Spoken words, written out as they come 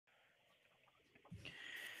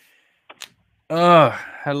Hello,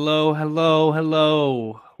 hello,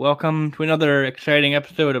 hello. Welcome to another exciting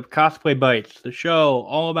episode of Cosplay Bites, the show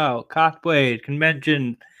all about cosplay,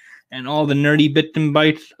 convention, and all the nerdy bits and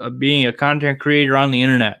bytes of being a content creator on the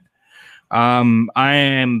internet. I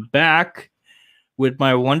am back with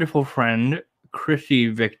my wonderful friend, Chrissy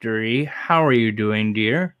Victory. How are you doing,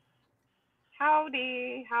 dear?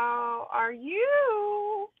 Howdy, how are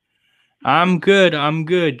you? I'm good, I'm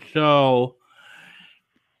good.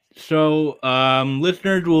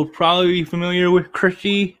 Listeners will probably be familiar with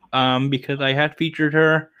Chrissy, because I had featured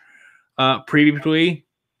her previously.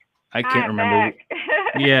 I can't I'm remember. back.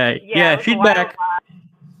 Yeah, Yeah, yeah, it was a she's while back. back.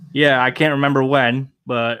 Yeah, I can't remember when,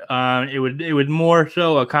 but it was more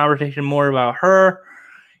so a conversation more about her,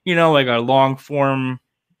 like a long form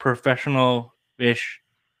professional ish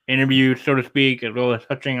interview, so to speak, as well as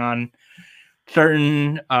touching on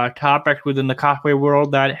certain topics within the cosplay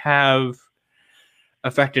world that have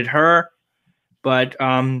affected her. But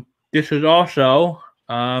this is also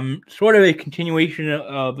sort of a continuation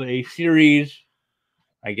of a series.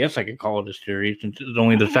 I guess I could call it a series since it's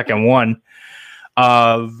only the second one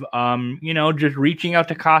of just reaching out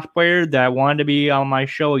to cosplayers that wanted to be on my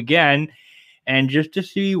show again, and just to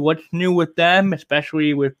see what's new with them,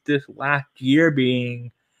 especially with this last year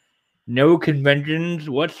being no conventions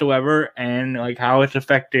whatsoever, and like how it's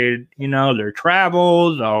affected their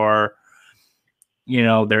travels, or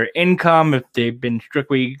their income if they've been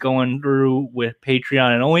strictly going through with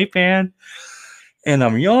Patreon and OnlyFans. And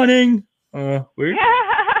I'm yawning. There we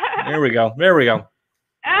go. There we go.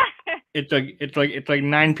 It's like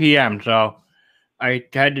 9 p.m. So I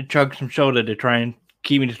had to chug some soda to try and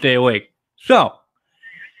keep me to stay awake. So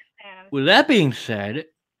And with that being said,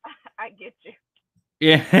 I get you.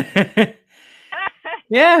 yeah,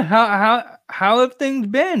 yeah. How have things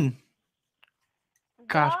been,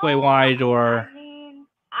 cosplay Well, wise, I or mean,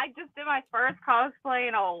 I just did my first cosplay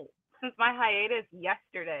since my hiatus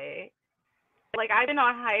yesterday. Like I've been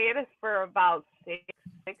on hiatus for about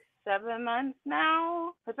 7 months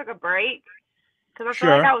now. I took a break because I feel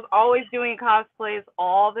like sure? I was always doing cosplays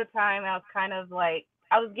all the time. I was kind of like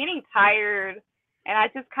I was getting tired, and I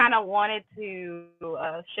just kind of wanted to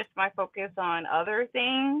shift my focus on other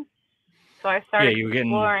things. So I Yeah, started you were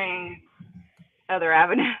getting exploring other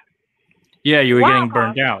avenues. yeah, you were Wow, getting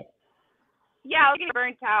burnt out. yeah, I was getting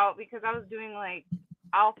burnt out because I was doing like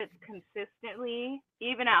outfits consistently,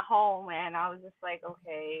 even at home, and I was just like,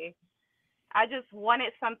 okay, I just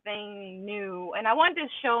wanted something new, and I wanted to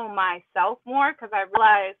show myself more because I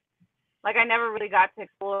realized like I never really got to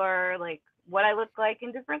explore like what I look like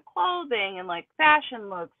in different clothing and like fashion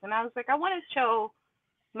looks, and I was like, I want to show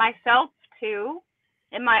myself too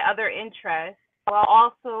in my other interests while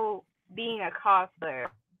also being a cosplayer,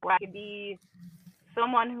 where I could be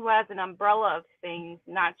someone who has an umbrella of things,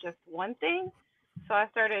 not just one thing. So I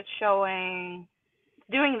started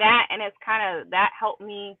doing that, and it's kind of that helped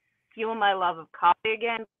me fuel my love of coffee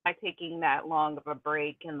again by taking that long of a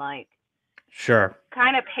break and like Sure.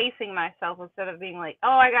 kind of pacing myself instead of being like, oh,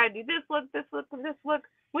 I gotta do this look, this look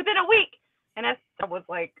within a week, and that was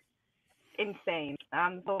like insane.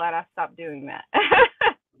 I'm so glad I stopped doing that.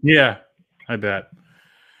 Yeah, I bet.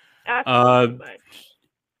 That's Uh, too much.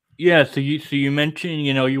 yeah. So you mentioned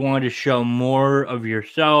you wanted to show more of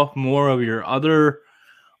yourself, more of your other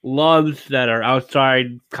loves that are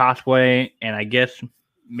outside cosplay, and I guess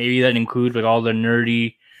maybe that includes like all the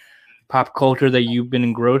nerdy pop culture that you've been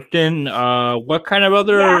engrossed in. Yeah. What kind of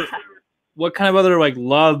other like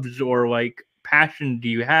loves or like passions do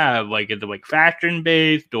you have? Like, is it like fashion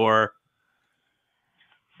based or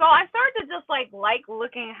So I started to just like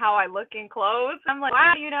looking how I look in clothes. I'm like,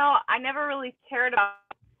 wow, I never really cared about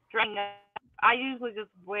dressing up. I usually just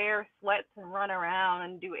wear sweats and run around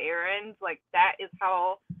and do errands. Like that is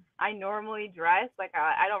how I normally dress. Like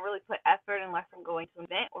I don't really put effort unless I'm going to an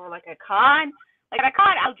event or like a con. Like at a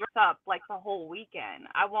con, I'll dress up like the whole weekend.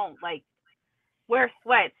 I won't like wear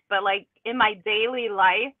sweats, but like in my daily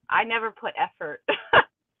life, I never put effort.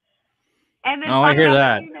 And then oh, so I I hear started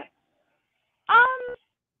that. doing it.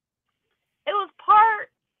 It was part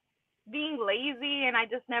being lazy, and I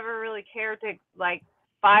just never really cared to like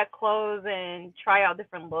buy clothes and try out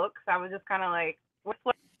different looks. I was just kind of like,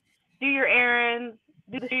 do your errands,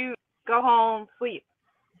 do the shoot, go home, sleep.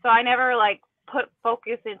 So I never like put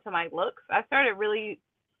focus into my looks. I started really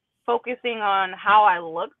focusing on how I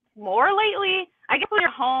looked more lately. I guess when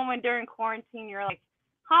you're home and during quarantine, you're like,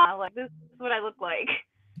 huh, like this is what I look like.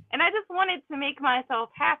 And I just wanted to make myself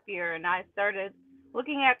happier. And I started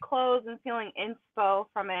looking at clothes and feeling inspo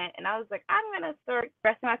from it. And I was like, I'm going to start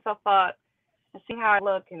dressing myself up and seeing how I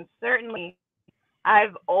look. And certainly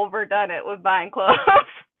I've overdone it with buying clothes.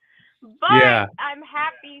 But Yeah. I'm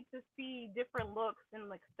happy to see different looks and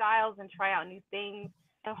like styles and try out new things.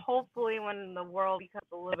 And hopefully, when the world becomes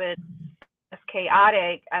a little bit less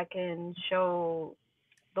chaotic, I can show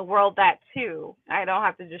the world that too. I don't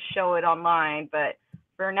have to just show it online. But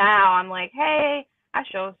for now, I'm like, hey, I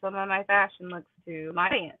show some of my fashion looks to my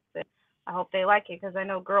audience. And I hope they like it because I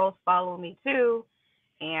know girls follow me too.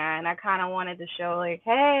 And I kind of wanted to show like,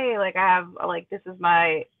 hey, like I have like this is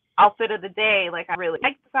my outfit of the day. Like I really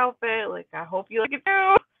like this outfit. Like I hope you like it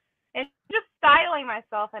too. And just styling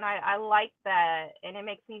myself, and I like that, and it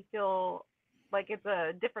makes me feel like it's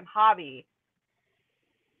a different hobby.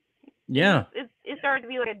 Yeah. It started to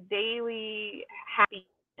be like a daily happiness,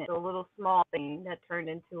 a little small thing that turned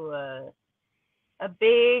into a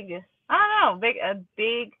big I don't know, a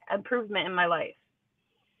big improvement in my life.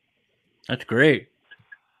 That's great.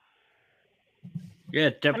 Yeah,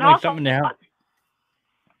 it's And definitely also, something to help.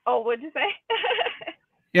 oh, what'd you say?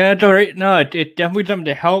 Yeah, it's all right. No, it's definitely something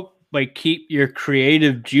to help like keep your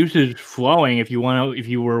creative juices flowing if you want to if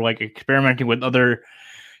you were like experimenting with other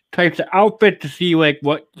types of outfit to see like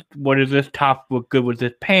what does this top look good with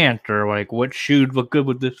this pants or like what shoes look good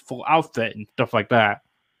with this full outfit and stuff like that.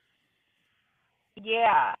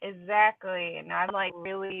 Yeah, exactly. And I'm like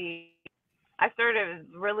really, I started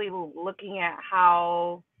really looking at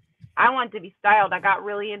how I wanted to be styled. I got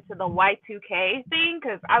really into the Y2K thing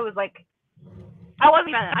because I was like, I don't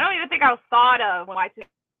even think I was thought of when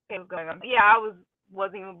Y2K was going on. Yeah,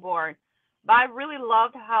 wasn't even born. But I really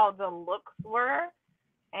loved how the looks were.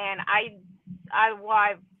 And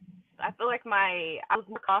why I feel like I was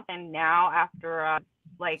more confident now after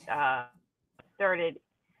like started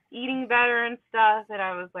eating better and stuff, and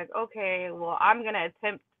I was like, okay, well, I'm gonna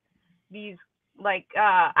attempt these. Like,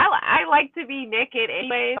 I like to be naked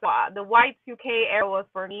anyway. So the Y2K era was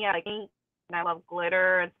for me. I like ink and I love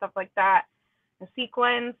glitter and stuff like that, and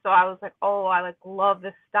sequins. So I was like, oh, I like love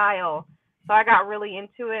this style. So I got really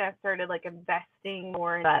into it. I started like investing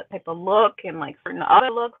more in that type of look and like certain other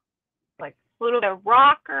looks, like a little bit of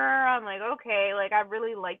rocker. I'm like, okay, like I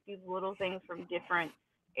really like these little things from different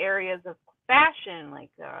areas of fashion, like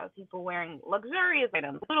people wearing luxurious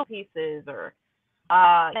items, little pieces, or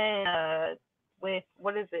and with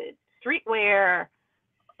what is it, streetwear,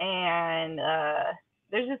 and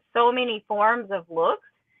there's just so many forms of looks,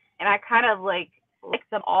 and I kind of like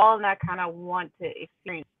them all, and I kind of want to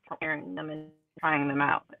experience wearing them and trying them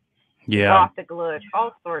out. Yeah. Gothic look,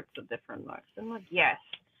 all sorts of different looks. I'm like, yes,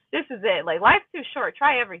 this is it. Like life's too short.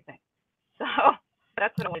 Try everything. So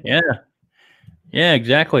that's what I want to Yeah. do. Yeah,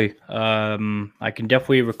 exactly. I can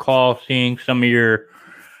definitely recall seeing some of your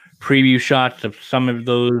preview shots of some of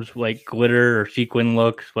those like glitter or sequin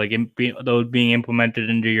looks, like those being implemented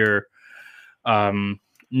into your um,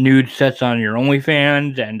 nude sets on your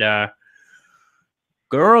OnlyFans. And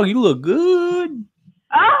girl, you look good.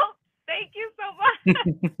 Oh, thank you so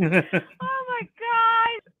much. Oh my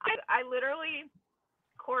gosh. I literally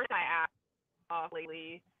course my ass off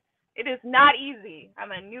lately. It is not easy.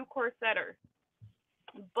 I'm a new corsetter,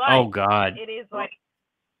 but Oh God. it is like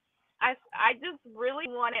I just really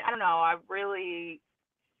wanted. I don't know. I don't know.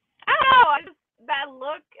 I just that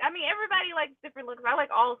look. I mean, everybody likes different looks. I like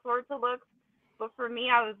all sorts of looks, but for me,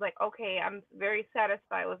 I was like, okay, I'm very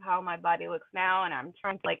satisfied with how my body looks now, and I'm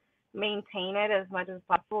trying to like maintain it as much as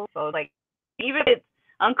possible. So like, even if it's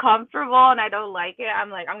uncomfortable and I don't like it, I'm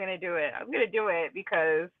like, I'm gonna do it. I'm gonna do it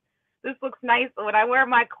because this looks nice. When I wear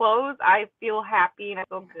my clothes, I feel happy and I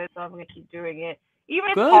feel good, so I'm gonna keep doing it. Even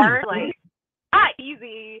if it's Good. hard, like not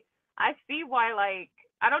easy. I see why like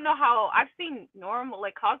I don't know how I've seen normal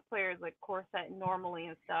like cosplayers like corset normally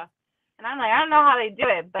and stuff. And I'm like, I don't know how they do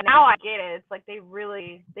it, but now I get it. It's like they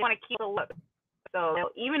want to keep the look. So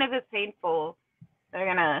even if it's painful, they're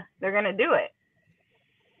gonna do it.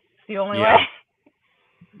 It's the only way. Yeah.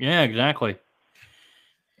 Yeah. Exactly. I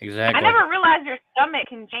Exactly. never realized your stomach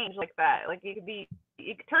can change like that. Like it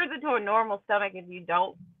turns into a normal stomach if you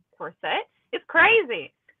don't corset. It's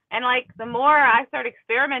crazy. And like the more I start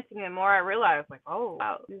experimenting, the more I realize like, oh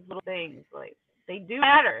wow, these little things like they do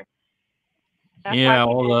matter. That's why Yeah.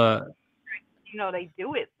 All people, the they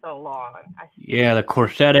do it so long. the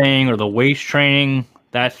corsetting or the waist training,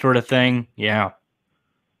 that sort of thing. Yeah.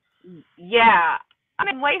 Yeah, I'm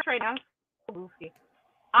in waist training. I'm so goofy.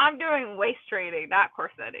 I'm doing waist training, not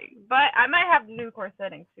corsetting. But I might have new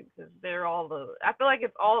corsetting too because they're all the. I feel like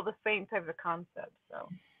it's all the same type of concept. So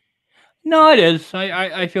No, it is.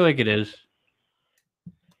 I feel like it is.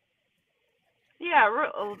 yeah,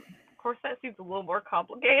 corset seems a little more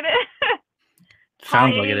complicated.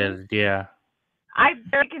 Sounds like it Tying. is. Yeah. I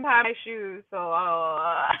barely can tie my shoes, so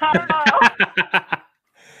I don't know.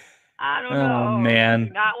 I don't Oh know. You do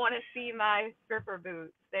man. not want to see my stripper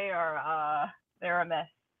boots. They're a mess.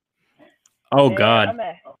 Oh They're a God.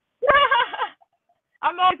 mess.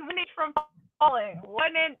 I'm always 1 inch from falling.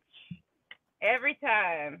 1 inch every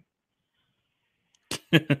time.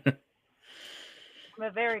 I'm a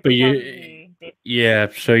very But clumsy bitch. yeah,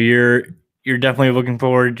 so you're definitely looking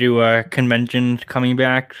forward to conventions coming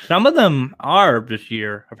back. Some of them are this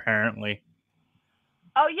year, apparently.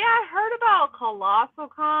 Oh yeah, I heard about Colossal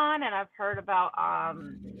Con and I've heard about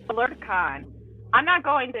AlertCon. I'm not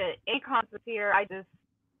going to any cons this year. I just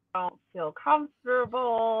don't feel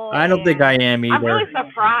comfortable I don't think I and am I'm really either.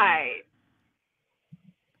 surprised.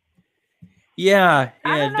 Yeah,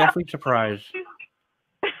 I yeah, don't know. definitely surprised.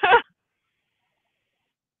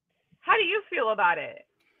 How do you feel about it?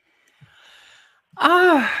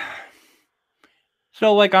 Ah,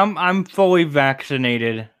 so like I'm fully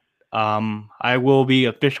vaccinated. I will be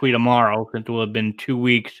officially tomorrow since it will have been 2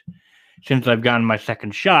 weeks since I've gotten my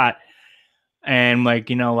second shot. And like,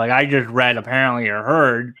 like I just read apparently or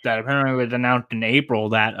heard that apparently it was announced in April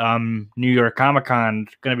that New York Comic Con's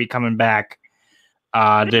gonna be coming back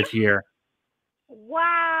this year.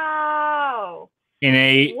 Wow. In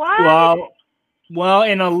a What? well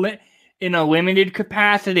in a limited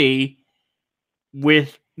capacity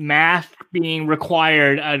with masks being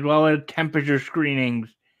required as well as temperature screenings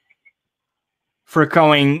for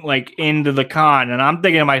going like into the con. And I'm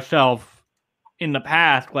thinking to myself in the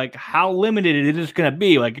past, like how limited is this gonna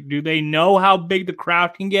be? Like, do they know how big the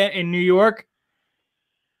crowd can get in New York?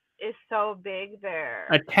 Is so big A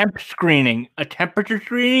there. temperature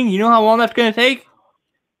screening. You know how long that's gonna take?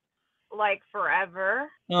 Like forever.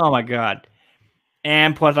 Oh my god!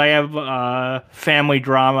 And plus, I have family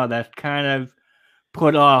drama that's kind of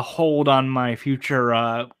put a hold on my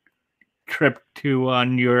future trip to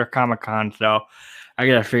New York Comic Con. So I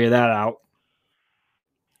gotta figure that out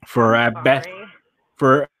for I'm at best sorry.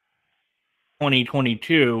 for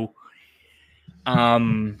 2022.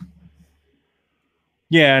 Um,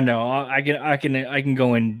 yeah, no, I can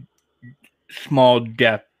go in small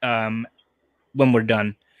depth when we're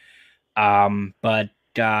done. But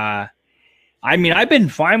I mean, I've been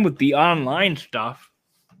fine with the online stuff.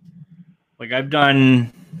 Like I've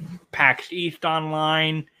done PAX East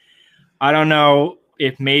online. I don't know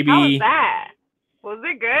if How was maybe. that? Was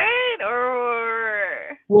it good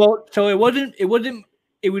or Well, so it wasn't.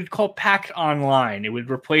 It was called PAX Online. It was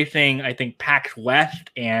replacing, I think, PAX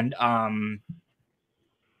West and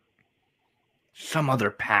some other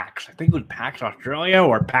PAX. I think it was PAX Australia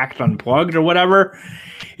or PAX Unplugged or whatever.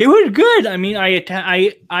 It was good. I mean,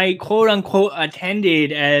 I quote unquote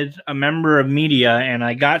attended as a member of media, and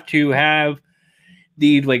I got to have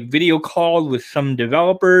these like video calls with some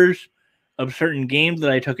developers of certain games that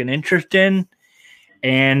I took an interest in,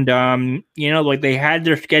 and like they had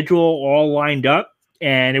their schedule all lined up,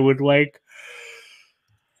 and it was like,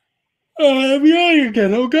 oh, I'm yawning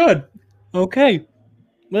again. Oh god. Okay.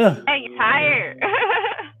 Ugh. hey, you tired?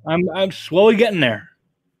 I'm slowly getting there.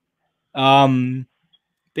 Um,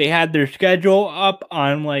 they had their schedule up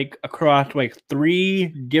on like across like 3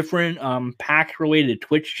 different PAX related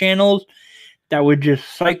Twitch channels that would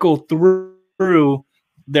just cycle through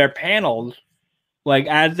their panels like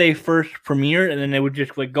as they first premiered, and then they would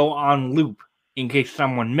just like go on loop in case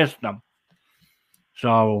someone missed them.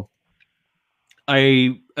 So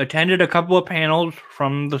I attended a couple of panels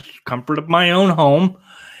from the comfort of my own home,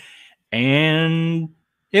 and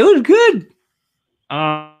it was good.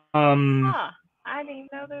 huh. I didn't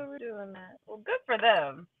know they were doing that. Well, good for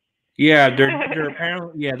them. Yeah,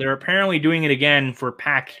 they're apparently doing it again for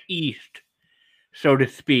PAX East, so to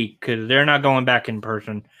speak, because they're not going back in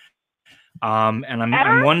person. And I'm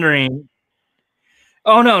Ever? wondering.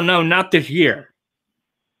 Oh no, not this year.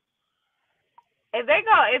 If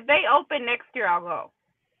they open next year, I'll go.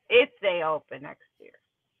 If they open next year.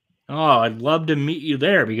 Oh, I'd love to meet you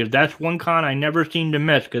there because that's one con I never seem to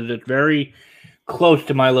miss because it's very close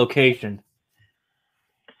to my location.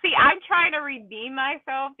 See, I'm trying to redeem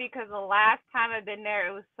myself because the last time I've been there,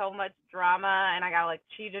 it was so much drama, and I got like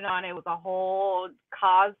cheated on. It was a whole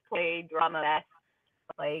cosplay drama mess.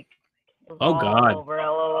 Like it was Oh all God. over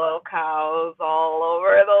LOL cows, all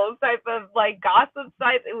over those type of like gossip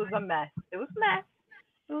sites. It was a mess. It was a mess.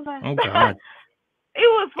 It was a mess. Oh God. It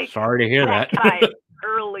was like Sorry to hear that that. time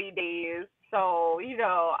early days. So,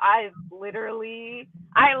 I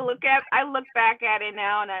look back at it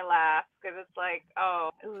now and I laugh because it's like, oh,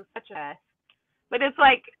 it was such a mess. But it's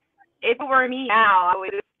like, if it were me now, I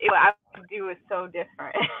would do it so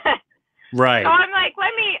different. So Right. I'm like,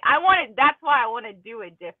 that's why I want to do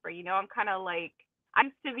it different. I'm kind of like, I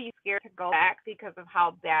used to be scared to go back because of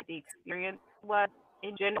how bad the experience was.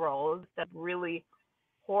 in general. It's a really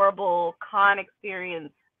horrible con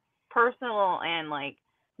experience, personal and like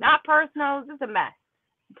not personal. It's just a mess.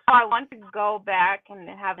 So I want to go back and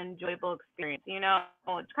have an enjoyable experience.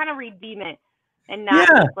 It's kind of redeem it and not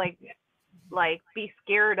Yeah. just like be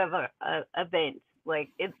scared of a event. Like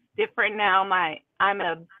it's different now. I'm in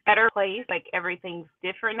a better place. Like everything's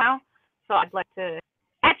different now. So I'd like to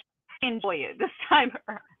actually enjoy it this time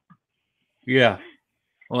around. Yeah.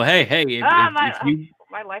 Well, hey, if you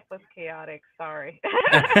My life was chaotic. Sorry.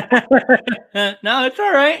 no, it's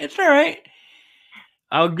all right. It's all right.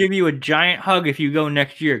 I'll give you a giant hug if you go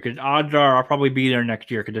next year, because odds are I'll probably be there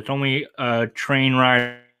next year, because it's only a train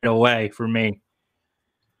ride away for me.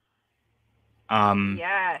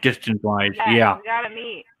 Yeah. Distance wise, Yeah. yeah. We gotta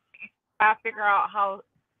meet. Gotta figure out how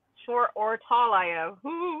short or tall I am.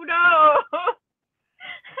 Who knows?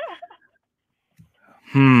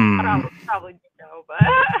 Probably no, but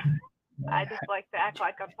I just like to act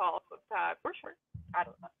like I'm tall sometimes. Or short. I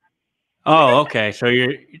don't know. Oh, okay. So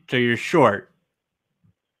you're short.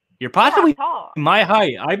 You're possibly tall. my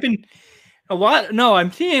height. I've been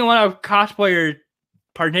I'm seeing a lot of cosplayers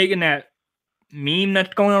partake in that meme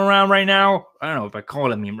that's going around right now. I don't know if I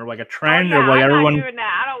call it a meme or like a trend or like I'm everyone. not doing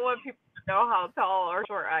that. I don't want people to know how tall or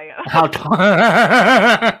short I am. How tall?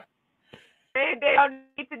 They don't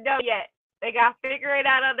need to know yet. They gotta figure it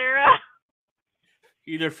out on their own.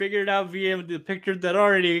 Either figure it out via the pictures that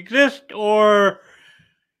already exist or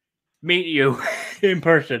meet you in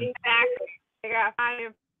person. Exactly. They gotta find you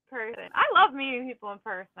in person. I love meeting people in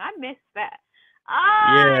person. I miss that.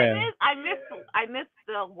 Yeah. I miss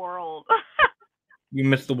the world. You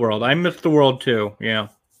miss the world. I miss the world too. Yeah.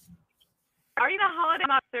 Are you the holiday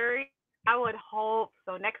Matsuri? I would hope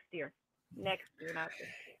so. Next year, not this year.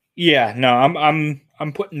 Yeah. No, I'm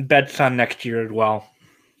putting bets on next year as well.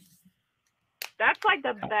 That's like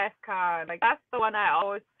the best con. Like that's the one I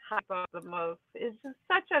always hype up the most. It's just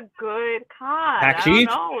such a good con. PAX I don't East?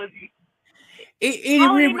 know. It's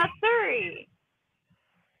Holiday Matsuri.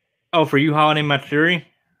 Oh, for you, Holiday Matsuri?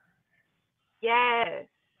 Yes.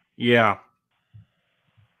 Yeah.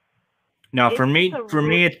 No, for me,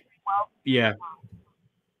 it's yeah.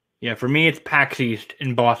 Yeah, for me, it's PAX East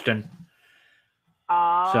in Boston.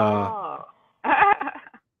 Oh. So,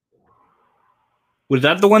 was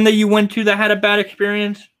that the one that you went to that had a bad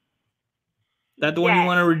experience? That the one you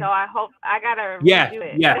want to? So I hope I gotta redo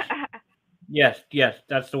it. Yes,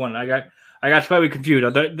 that's the one. I got slightly confused.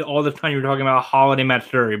 All the time you were talking about Holiday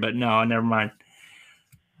Matsuri, but no, never mind.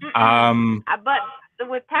 But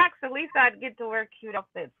with PAX, at least I'd get to wear cute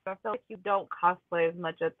outfits. I feel like you don't cosplay as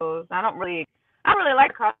much at those. I don't really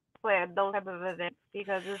like cosplay at those type of events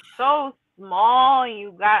because it's so small. And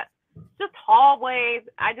you got just hallways.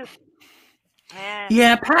 PAX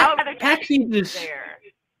is there.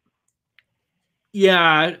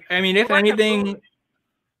 Yeah, I mean, if anything,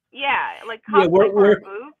 like cosplay for a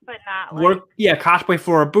booth, but not like cosplay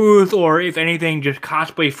for a booth, or if anything, just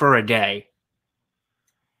cosplay for a day.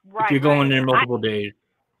 Right. If you're going there multiple days.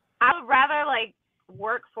 I would rather like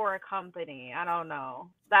work for a company. I don't know.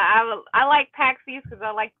 I like PAX East because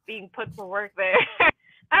I like being put to work there.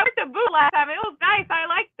 I worked at booth last time. It was nice. I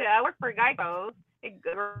liked it. I worked for Geico. It's a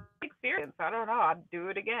good experience. I don't know. I'd do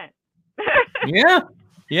it again. Yeah.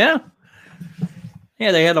 Yeah,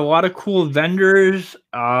 they had a lot of cool vendors.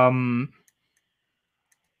 Some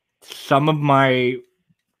of my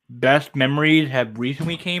best memories have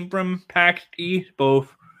recently came from PAX East,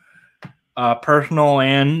 both personal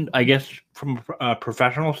and I guess from a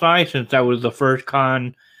professional side, since that was the first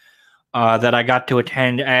con that I got to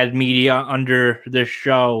attend as media under this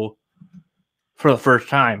show for the first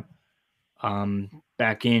time.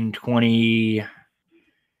 Back in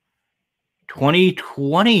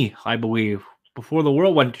 2020, I believe, before the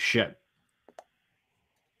world went to shit.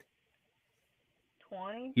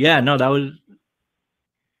 20? Yeah, no, that was...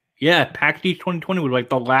 Yeah, PAX East 2020 was like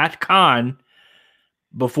the last con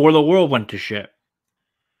before the world went to shit.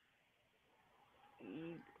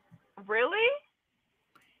 Really?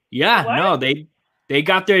 Yeah, no, they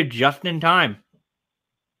got there just in time.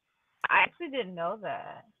 I actually didn't know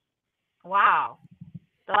that. Wow.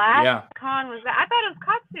 The last con was that? I thought it was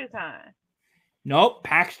KatsuCon. Nope,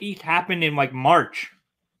 PAX East happened in like March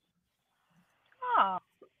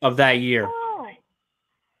of that year. Oh.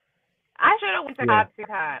 I should have went to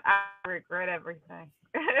KatsuCon. I regret everything.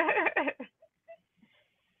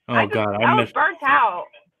 Oh God, I was burnt out.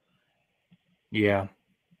 Yeah.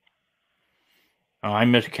 Oh, I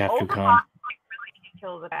miss KatsuCon. Really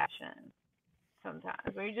kill the passion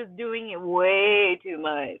sometimes when you're just doing it way too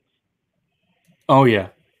much. Oh yeah.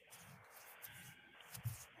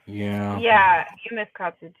 Yeah. Yeah, you miss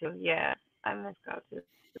Katsu too. Yeah. I miss Godzilla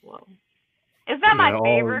as well. It's not my Yeah. Oh.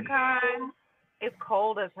 favorite con. It's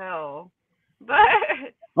cold as hell, but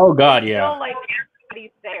Oh it's God. Yeah. still like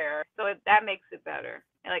everybody's there, so that makes it better.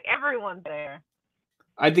 And, like everyone's there.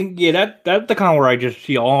 I think that's the con where I just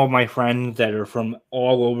see all of my friends that are from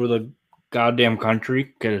all over the goddamn country.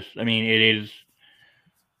 Because I mean, it is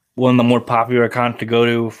one of the more popular cons to go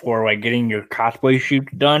to for like getting your cosplay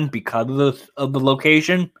shoots done because of the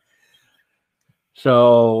location.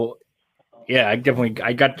 So yeah, I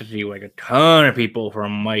got to see like a ton of people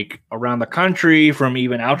from like around the country, from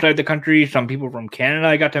even outside the country. Some people from Canada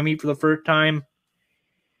I got to meet for the first time.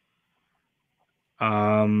 It's so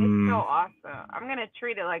Um, awesome. I'm gonna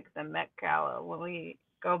treat it like the Met Gala when we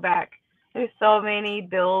go back. There's so many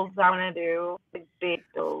builds I wanna do. Like big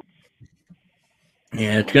builds.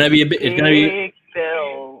 yeah, it's gonna be a bit. It's gonna be Big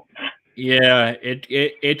builds. yeah.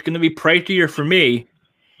 It's gonna be pricier for me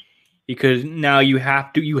because now you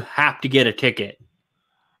have to get a ticket.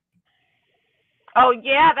 Oh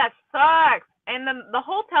yeah, that sucks. And the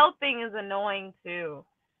hotel thing is annoying too.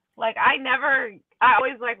 Like I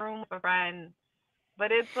always like room with a friend,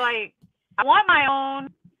 but it's like I want my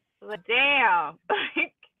own. But damn,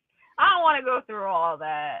 like I don't want to go through all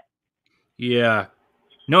that. Yeah.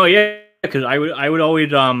 No, yeah, because I would always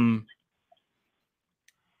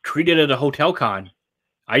treat it as a hotel con.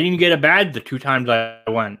 I didn't get a badge the 2 times I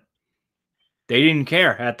went. They didn't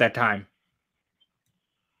care at that time.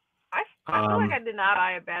 I feel like Um, I did not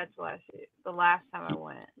buy a badge the last time I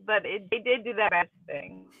went, but they did do that badge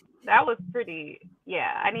thing. That was pretty.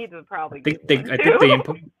 Yeah, I need to I probably think get they one I think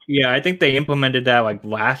too. they yeah, I think they implemented that like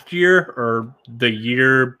last year or the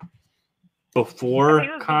year I think before it was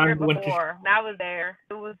the year con went to before. That was there.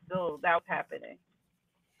 It was still that was happening.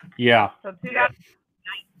 yeah. So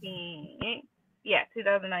 2019. Yeah,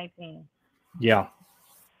 2019. Yeah.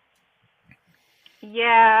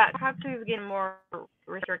 Yeah, cosplay is getting more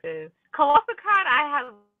restrictive. Colossal Con, I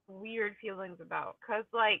have weird feelings about because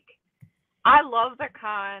like I love the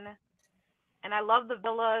con and I love the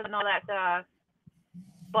villas and all that stuff,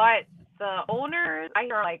 but the owners I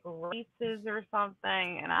hear are like racist or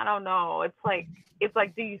something, and I don't know. It's like,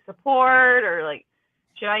 do you support or like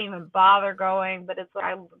should I even bother going? But it's like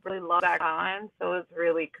I really love that con, so it's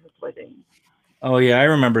really conflicting. Oh yeah, I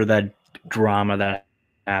remember that drama that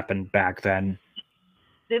happened back then.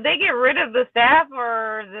 Did they get rid of the staff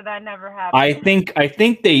or did that never I happen? think I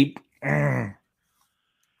think they I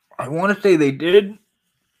want to say they did.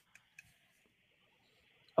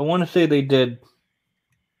 I want to say they did.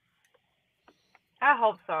 I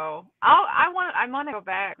hope so. I want to go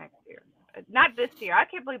back next year. Not this year. I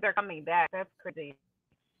can't believe they're coming back. That's crazy.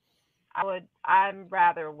 I'd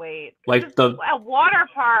rather wait because Like it's a water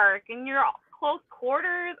park and you're close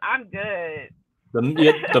quarters. I'm good.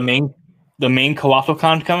 yeah, the main Colossal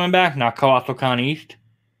Con's coming back, not Colossal Con East.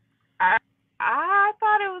 I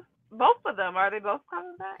thought it was both of them. Are they both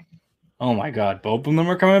coming back? Oh my God, both of them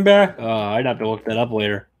are coming back. I'd have to look that up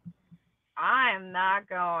later. I am not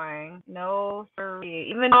going. No, sorry.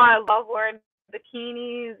 Even though I love wearing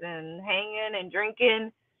bikinis and hanging and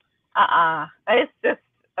drinking, it's just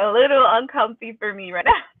a little uncomfy for me right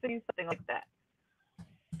now to do something like that.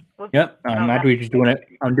 Yep, I'm actually just doing it.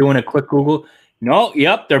 I'm doing a quick Google. No,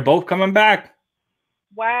 yep, they're both coming back.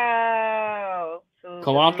 Wow. So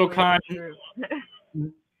Colossal Con,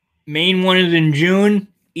 main one is in June.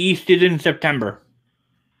 East is in September.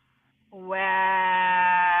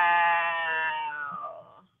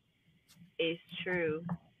 Wow. It's true.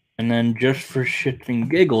 And then just for shits and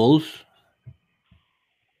giggles,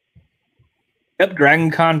 yep,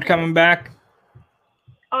 Dragon Con's coming back.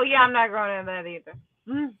 Oh yeah, I'm not going to that either.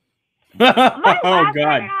 My Oh last God.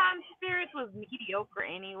 Dragon experience was mediocre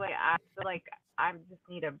anyway. I feel like I just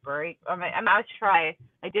need a break. I'll try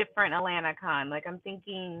a different Atlanta con. Like I'm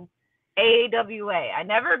thinking AAWA. I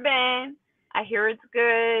never been. I hear it's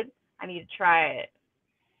good. I need to try it.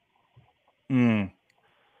 Hmm.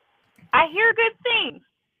 I hear good things,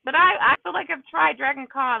 but I feel like I've tried Dragon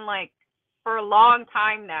Con like for a long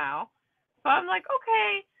time now. So I'm like,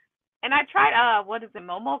 okay. And I tried what is it,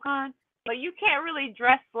 MomoCon? But you can't really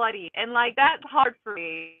dress slutty, and like that's hard for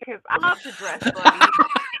me because I love to dress slutty.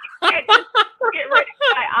 I can't just get rid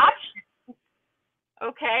of my options.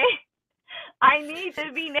 Okay, I need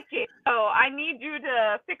to be naked, so I need you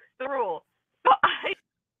to fix the rule. So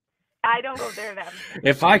I don't go there that much.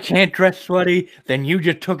 If I can't dress sweaty, then you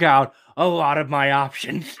just took out a lot of my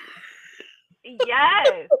options.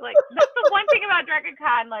 Yes, like that's the one thing about Dragon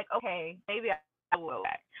Con. Like, okay, maybe I will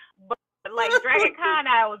back, but like Dragon Con,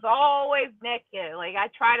 I was always naked. Like I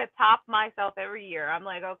try to top myself every year. I'm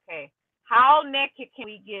like, okay, how naked can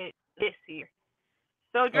we get this year?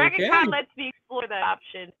 So Dragon Okay. Con lets me explore that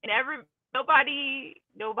option, and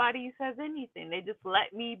nobody says anything. They just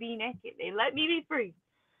let me be naked. They let me be free.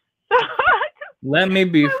 So Let me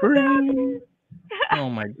be I was free. happy. Oh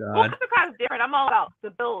my Well, god. Katsucon is different. I'm all about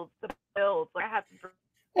the builds. Like I have to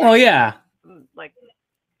Oh yeah. like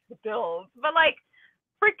the builds, but like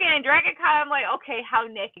freaking Dragon Con, I'm like, okay, how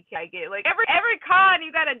naked can I get? Like every con,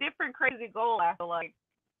 you got a different crazy goal. I feel like,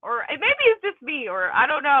 or maybe it's just me, or I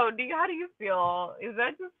don't know. How do you feel? Is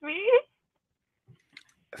that just me?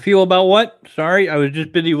 Feel about what? Sorry, I was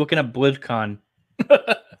just busy looking at BlizzCon.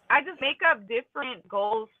 I just make up different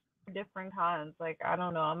goals for different cons. Like I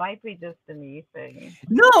don't know. It might be just a me thing.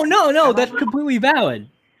 No. That's completely valid.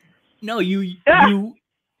 No, you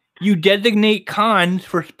designate cons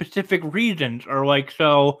for specific reasons, or like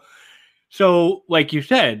so like you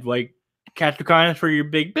said, like Katsucon is for your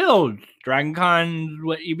big builds. Dragon Con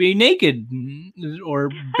let you be naked or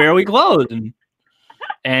barely clothed,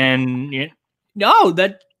 and no,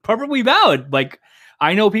 that's perfectly valid. Like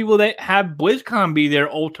I know people that have BlizzCon be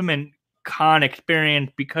their ultimate con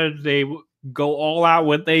experience because they go all out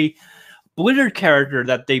with a Blizzard character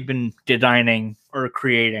that they've been designing or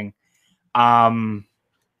creating.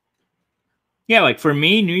 Yeah, like for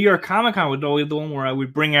me, New York Comic Con was always the one where I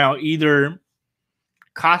would bring out either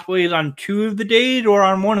cosplays on 2 of the days or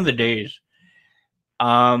on 1 of the days.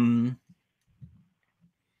 PAX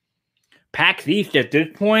East at this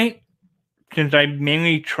point, since I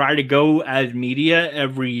mainly try to go as media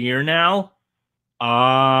every year now,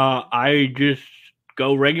 I just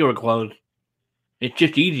go regular clothes. It's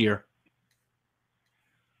just easier.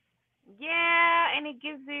 Yeah, and it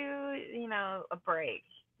gives you, a break.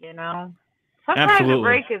 Sometimes a Absolutely.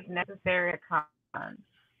 break is necessary at cons.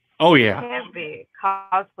 Oh It yeah. can't be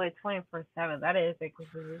cosplay 24/7. That is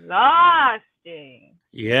exhausting.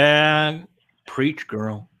 Yeah. Preach,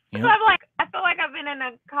 girl. So Yep. I feel like I've been in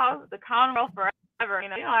the con world forever. You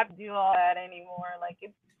don't have to do all that anymore. Like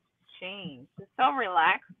it's changed. It's so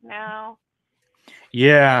relaxed now.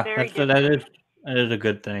 Yeah, Very that different. is a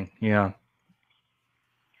good thing. Yeah.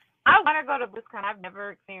 I want to go to BlizzCon. I've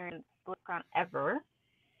never experienced BlizzCon ever.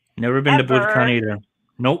 Never been to BlizzCon Ever. either.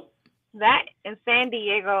 Nope. That in San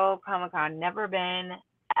Diego Comic Con. Never been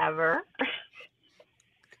ever.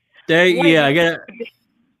 Yeah,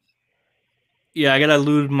 I gotta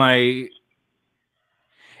lose my.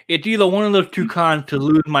 It's either one of those two cons to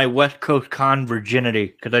lose my West Coast con virginity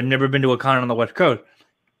because I've never been to a con on the West Coast.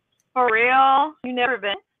 For real? You never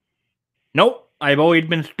been? Nope, I've always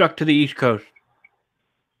been stuck to the East Coast.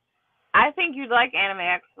 I think you'd like Anime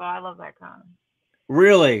Expo. I love that con.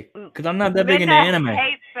 Really? Because I'm not that big into anime.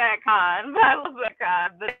 Hates that con, but I love that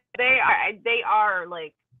con. But they are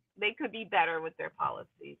like they could be better with their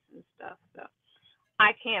policies and stuff. So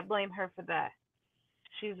I can't blame her for that.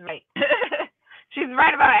 She's right. She's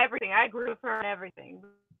right about everything. I agree with her on everything.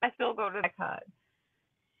 I still go to that con.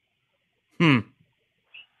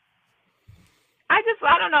 I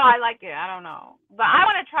don't know. I like it. I don't know, but I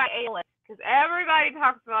want to try ALA because everybody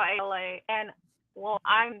talks about ALA, and well,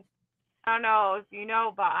 I don't know if you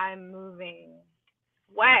know, but I'm moving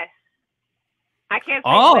west. I can't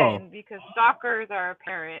say when because stalkers are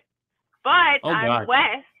apparent, but I'm God.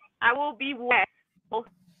 west. I will be west most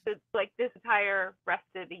like this entire rest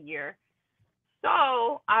of the year.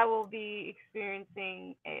 So I will be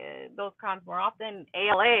experiencing those cons more often.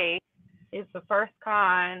 ALA is the first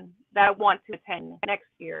con that I want to attend next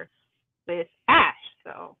year with Ash.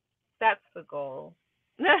 So that's the goal.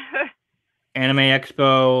 Anime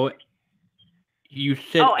Expo. You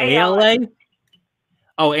said Oh, ALA?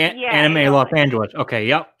 Oh, yeah, Anime ALA. Los Angeles. Okay,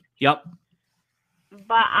 yep.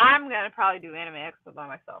 But I'm gonna probably do Anime Expo by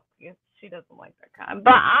myself because she doesn't like that con.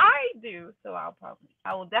 But I do, so I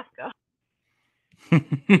will definitely go.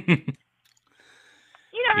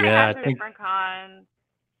 You never have different cons.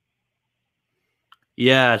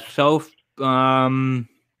 Yeah, so let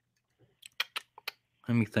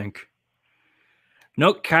me think.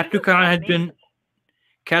 No, Katsucon has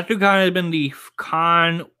been the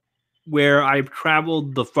con where I've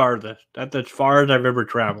traveled the farthest. That's as far as I've ever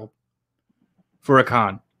traveled for a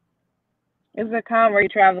con. Is the con where you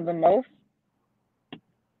travel the most?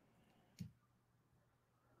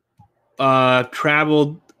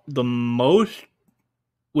 Traveled the most?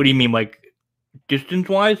 What do you mean, like distance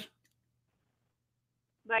wise?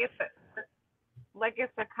 Like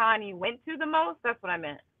it's the con you went to the most? That's what I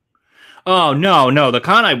meant. Oh no, the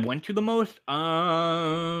con I went to the most,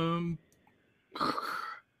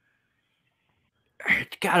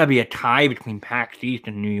 it's gotta be a tie between PAX East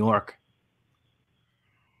and New York.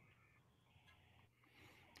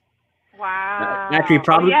 Wow. Actually,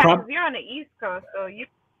 probably because you're on the East Coast, so you.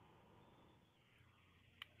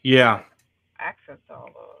 Yeah. Access to all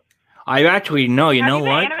those. I actually know. You Have know you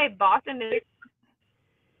what? been Anime Boston?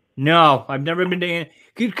 No, I've never been to.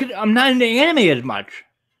 I'm not into anime as much.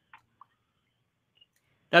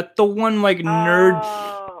 That's the one like nerds.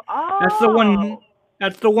 That's the one. Oh.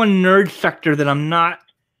 That's the one nerd sector that I'm not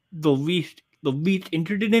the least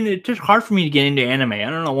interested in. It's just hard for me to get into anime. I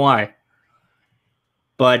don't know why.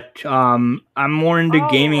 But I'm more into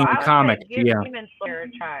gaming and I would say comics. give Yeah. Demon Slayer a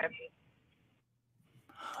try.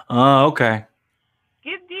 Oh, okay.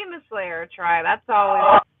 Give Demon Slayer a try. That's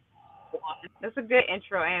always. That's a good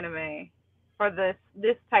intro anime for this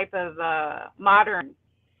type of modern.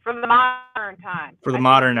 For the modern time. For the I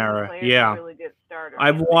modern think Demon era, Slayer is yeah. a really good starter.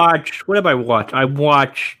 I've watched. What have I watched? I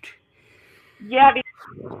watched. Yeah,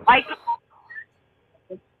 like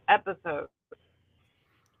episode.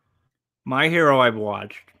 My Hero I've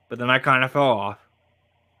watched, but then I kind of fell off.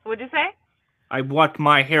 What'd you say? I watched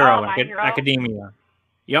My Hero, My Hero? Academia.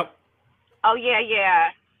 Yep. Oh yeah.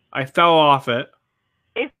 I fell off it.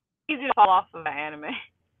 It's easy to fall off of an anime.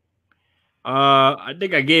 I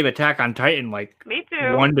think I gave Attack on Titan like Me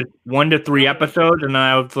too. 1 to 3 episodes, and then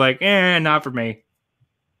I was like, not for me.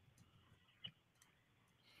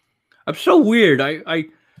 I'm so weird. I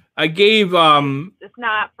gave It's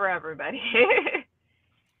not for everybody.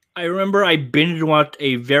 I remember I binge watched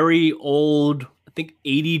a very old, I think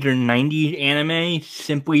 80s or 90s anime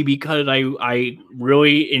simply because I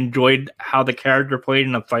really enjoyed how the character played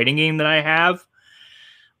in a fighting game that I have.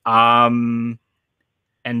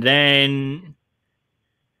 And then,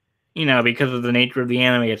 because of the nature of the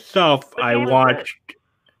anime itself, I watched.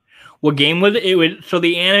 What game was it? It was so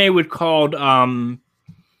the anime was called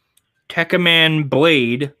Tekkaman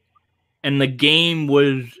Blade, and the game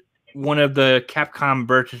was one of the Capcom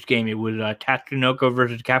versus game. It was Tatsunoko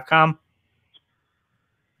versus Capcom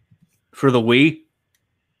for the Wii.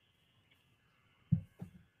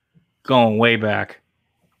 Going way back,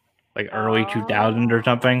 like early 2000s or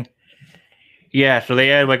something. Yeah, so they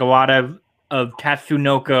had like a lot of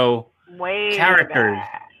Tatsunoko characters,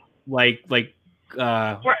 like the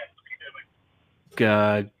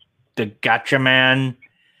Gatchaman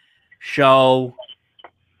show,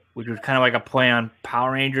 which was kind of like a play on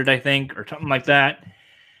Power Rangers, I think, or something like that.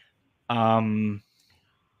 I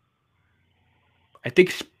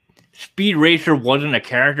think Speed Racer wasn't a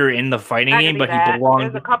character in the fighting game, but he belonged.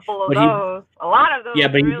 There's a couple of those. A lot of those. Yeah,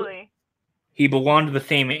 but really. He belonged to the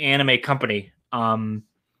same anime company.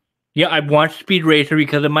 Yeah, I watched Speed Racer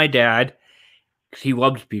because of my dad, because he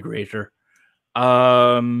loved Speed Racer.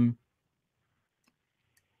 What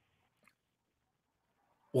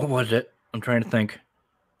was it? I'm trying to think.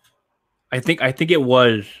 I think it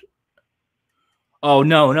was. Oh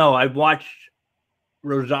no! I watched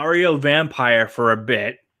Rosario Vampire for a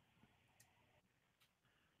bit.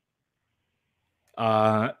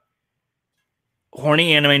 Horny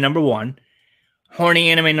anime number 1. Horny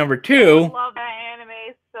anime number 2. I love that anime.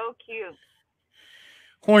 It's so cute.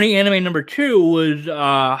 Horny anime number 2 was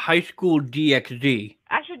High School DxD.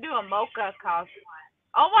 I should do a mocha cosplay.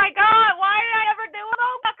 Oh my god! Why did I ever do a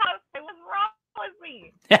mocha cosplay? What's wrong with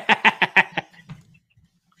me?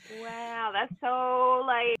 Wow, that's so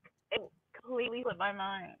it completely slipped my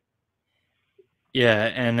mind.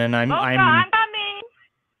 Yeah, and then I'm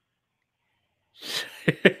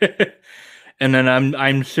and then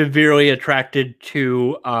I'm severely attracted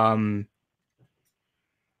to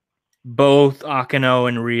both Akeno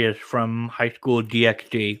and Rias from High School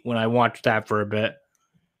DxD when I watched that for a bit.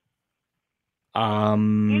 I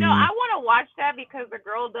want to watch that because the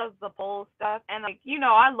girl does the pole stuff, and I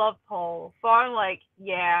love pole, so I'm like,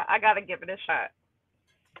 yeah, I gotta give it a shot.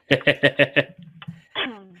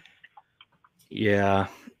 Yeah.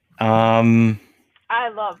 I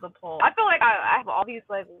love the pole. I feel like I have all these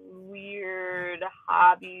weird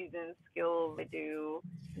hobbies and skills I do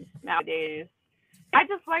nowadays. I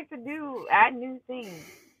just like to add new things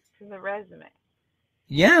to the resume.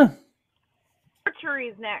 Yeah.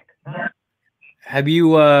 Archery's next. Have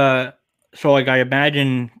you so I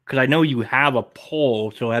imagine, because I know you have a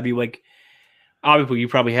pole, so have you obviously you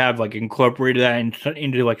probably have incorporated that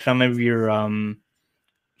into some of your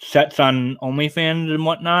sets on OnlyFans and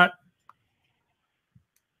whatnot?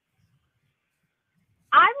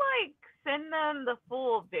 I send them the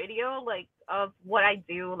full video of what I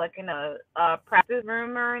do in a practice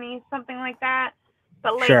room or something like that.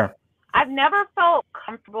 But sure. I've never felt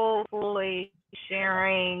comfortable fully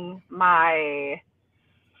sharing my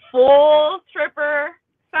full stripper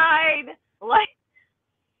side.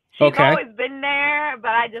 She's always been there,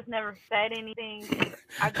 but I just never said anything.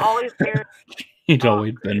 I've always cared. He's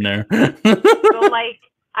always been there. So I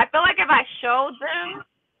feel like if I showed them,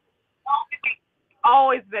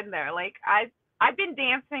 always been there. Like I've been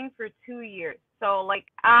dancing for 2 years, so like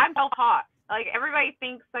I'm self-taught. Like everybody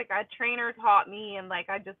thinks like a trainer taught me and like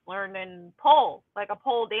I just learned in pole, like a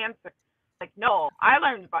pole dancer. Like no, I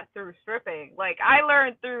learned about through stripping. Like I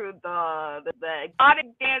learned through the exotic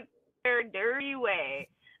dancer dirty way.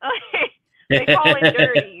 Like they call it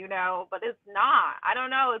dirty, you know, but it's not. I don't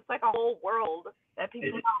know. It's like a whole world that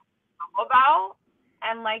people don't know about,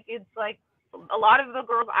 and like it's like a lot of the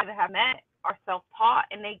girls I have met are self-taught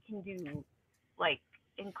and they can do like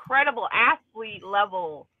incredible athlete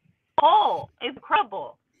level pole. It's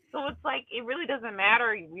incredible. So it's like it really doesn't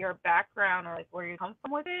matter your background or like where you come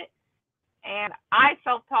from with it. And I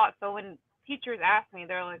self-taught, so when teachers ask me,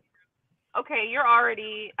 they're like, "Okay, you're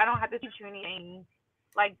already. I don't have to teach you anything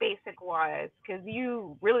like basic wise because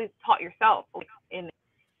you really taught yourself." And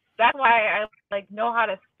that's why I like know how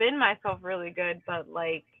to spin myself really good. But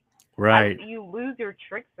like, Right. you lose your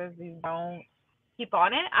tricks as you don't keep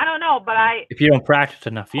on it. I don't know, but I If you don't practice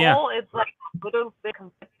enough, yeah. pole is like a little bit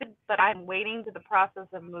conflicted, but I'm waiting to the process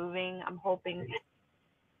of moving. I'm hoping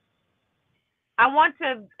I want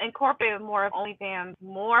to incorporate more of OnlyFans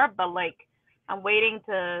more, but like I'm waiting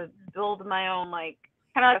to build my own like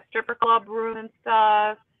kind of like a stripper club room and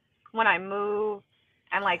stuff when I move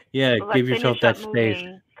and like Yeah, give yourself finish that up space.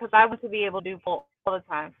 moving because I want to be able to do both all the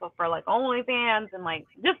time. So for like OnlyFans and like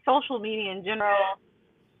just social media in general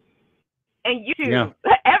and Yeah.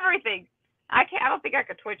 YouTube, everything. I don't think I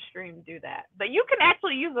could Twitch stream do that, but you can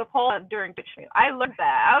actually use a pole during Twitch stream. I learned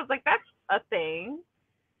that. I was like, that's a thing.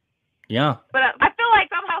 Yeah. But I feel like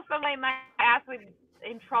somehow somebody might ask me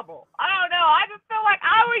in trouble. I don't know. I just feel like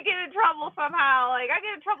I would get in trouble somehow. Like I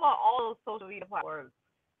get in trouble on all those social media platforms.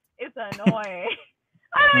 It's annoying.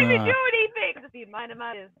 I don't even do anything. Just be minding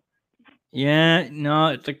my business. Yeah, no,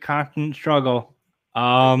 it's a constant struggle.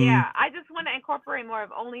 Yeah, I just want to incorporate more of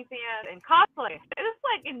OnlyFans and cosplay. Just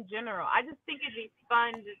like in general. I just think it'd be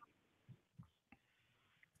fun.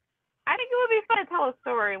 I think it would be fun to tell a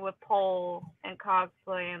story with pole and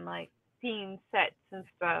cosplay and like theme sets and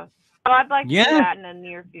stuff. So I'd like to do that in the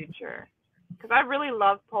near future because I really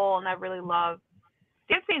love pole and I really love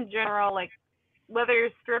dancing in general. Like whether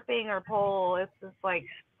you're stripping or pole, it's just like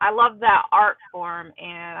I love that art form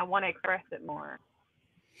and I want to express it more.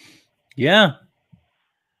 Yeah.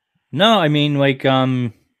 No, I mean like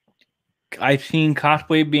I've seen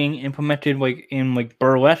cosplay being implemented like in like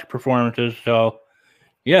burlesque performances, so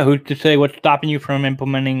yeah, who's to say what's stopping you from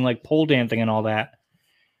implementing like pole dancing and all that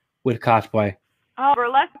with cosplay? Oh,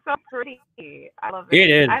 burlesque is so pretty. I love it. It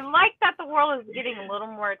is. I like that the world is getting a little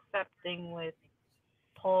more accepting with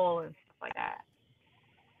pole and stuff like that.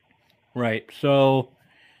 Right. So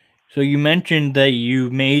you mentioned that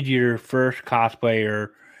you made your first cosplay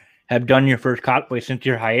or have done your first cosplay since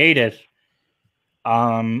your hiatus.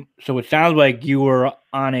 So it sounds like you were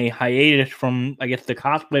on a hiatus from, I guess, the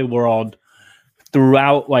cosplay world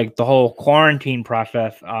throughout like the whole quarantine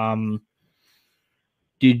process. Have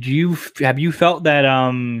you felt that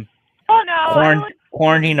oh no,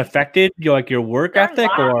 quarantine affected your work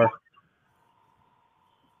ethic or?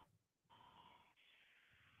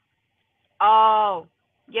 Oh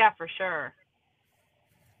yeah, for sure.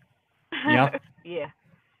 Yeah. Yeah.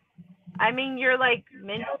 I mean, you're like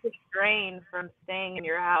mentally drained from staying in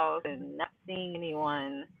your house and not seeing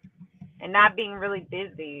anyone and not being really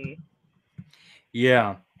busy.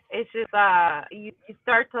 Yeah. It's just you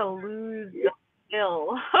start to lose the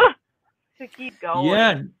skill to keep going.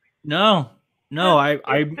 Yeah. No.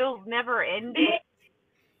 It feels never ending.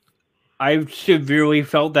 I've severely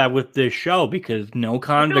felt that with this show because no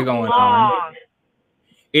cons are going on.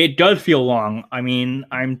 It does feel long. I mean,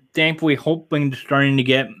 I'm thankfully hoping to starting to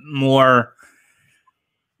get more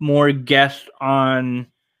guests on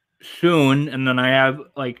soon, and then I have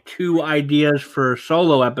like 2 ideas for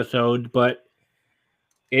solo episodes, but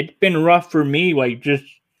it's been rough for me. Like, just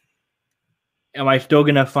am I still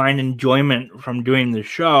gonna find enjoyment from doing the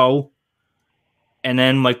show? And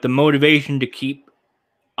then like the motivation to keep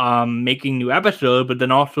making new episodes, but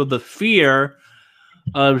then also the fear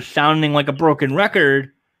of sounding like a broken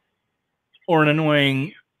record or an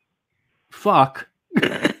annoying fuck.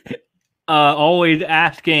 Always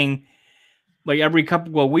asking like every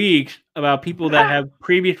couple of weeks about people that have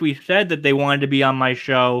previously said that they wanted to be on my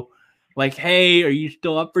show. Like, hey, are you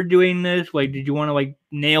still up for doing this? Like, did you want to like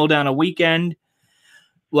nail down a weekend?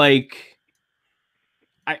 Like,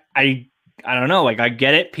 I don't know. Like, I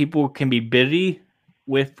get it. People can be busy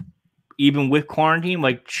with even with quarantine,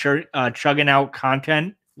 like chugging out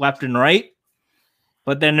content left and right.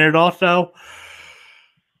 But then there's also,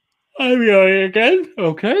 I'm going again.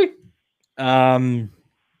 Okay.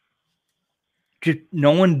 Just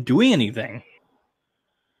no one doing anything.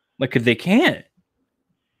 Like, 'cause they can't.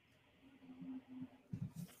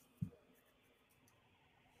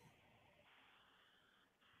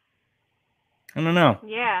 I don't know.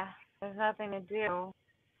 Yeah, there's nothing to do.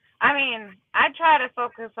 I mean, I try to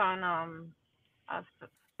focus on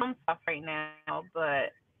some stuff right now,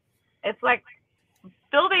 but it's like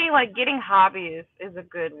building, like getting hobbies is a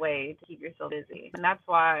good way to keep yourself busy, and that's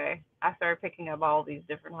why I started picking up all these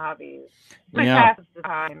different hobbies. Quick Yeah. passes the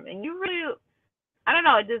time, and you really, I don't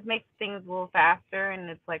know, it just makes things a little faster, and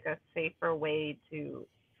it's like a safer way to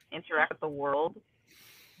interact with the world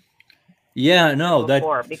Yeah, than no, that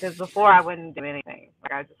before. Because before I wouldn't do anything,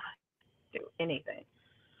 like I just do anything.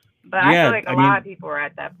 But I feel yeah, like a I lot of mean, people are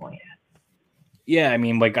at that point yeah, I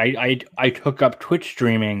mean, like I took up Twitch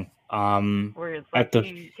streaming where it's like at the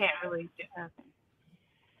you can't really do nothing.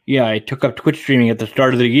 yeah, I took up Twitch streaming at the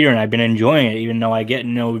start of the year and I've been enjoying it even though I get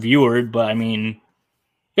no viewers, but I mean,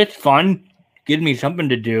 it's fun. Gives me something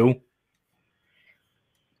to do.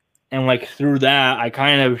 And like through that, I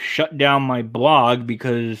kind of shut down my blog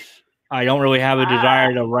because I don't really have a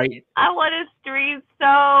desire to write. I want to stream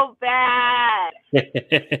so bad.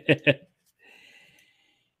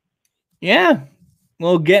 Yeah.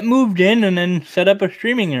 Well, get moved in and then set up a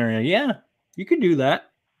streaming area. Yeah. You could do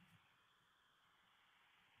that.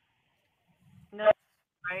 No,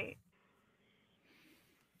 right?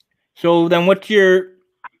 So then what's your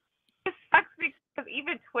It sucks because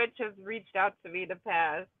even Twitch has reached out to me in the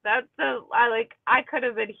past. That's the I could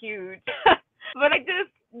have been huge, but I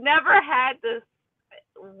just never had this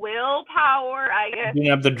willpower. I guess. you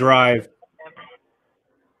have the drive?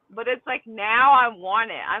 But it's like now I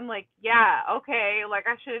want it. I'm like, yeah, okay, like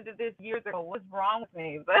I should have did this years ago. What's wrong with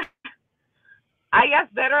me? But I guess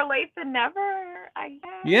better late than never. I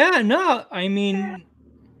guess. Yeah, no. I mean,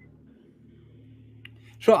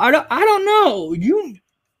 so I don't know.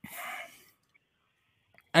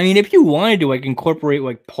 I mean, if you wanted to like incorporate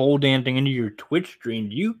like pole dancing into your Twitch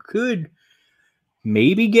stream, you could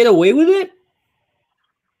maybe get away with it,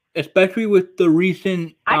 especially with the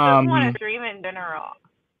recent I just want to stream in general.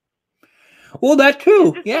 well, that It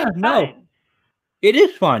too. just Yeah, seems no. fun. It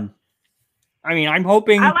is fun. I mean, I'm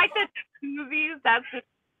hoping I like the movies. That's just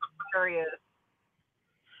hilarious.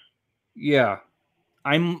 yeah.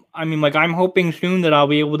 I mean like I'm hoping soon that I'll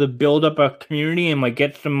be able to build up a community and like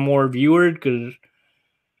get some more viewers cuz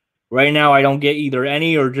right now I don't get either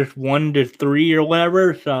any or just 1 to 3 or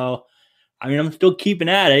whatever. So, I mean, I'm still keeping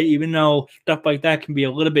at it even though stuff like that can be a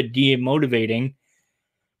little bit demotivating.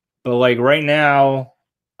 But like right now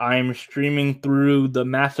I'm streaming through the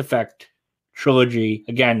Mass Effect trilogy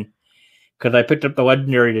again cuz I picked up the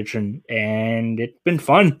Legendary Edition and it's been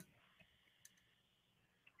fun.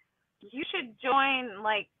 You should join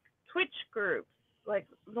like Twitch groups, like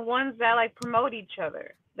the ones that like promote each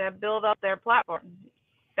other, that build up their platform.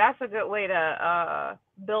 That's a good way to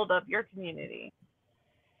build up your community.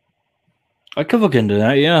 I could look into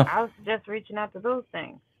that, yeah. I would suggest reaching out to those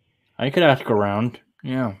things. I could ask around.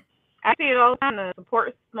 Yeah. I see it all the time to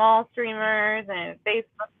support small streamers and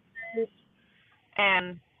Facebook groups,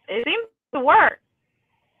 and it seems to work.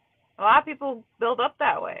 A lot of people build up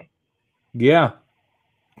that way. Yeah.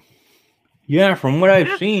 Yeah, from what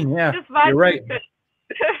I've seen, yeah. You're right.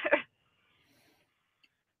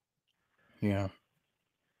 Yeah.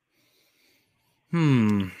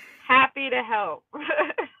 Happy to help.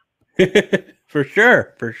 For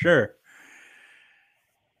sure, for sure.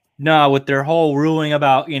 No, with their whole ruling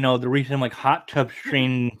about, the recent like hot tub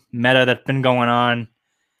stream meta that's been going on,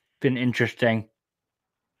 been interesting.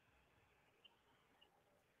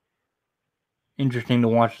 Interesting to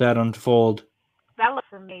watch that unfold. That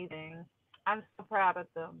looks amazing. I'm so proud of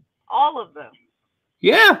them. All of them.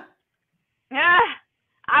 Yeah. Yeah.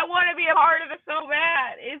 I want to be a part of it so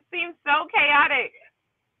bad. It seems so chaotic.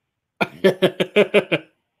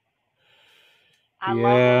 I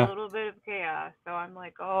love a little bit of chaos. So I'm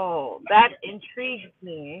like, oh, that intrigues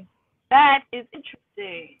me. That is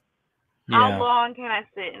interesting. How long can I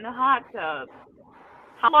sit in a hot tub?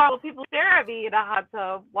 How long will people stare at me in a hot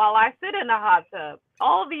tub while I sit in a hot tub?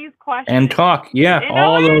 All these questions. And talk. Yeah. And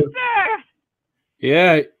all no those. Answer.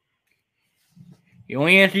 Yeah. The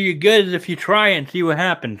only answer you get is if you try and see what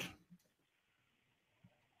happens.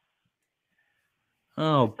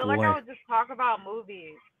 Oh, boy. I feel like I would just talk about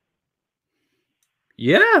movies.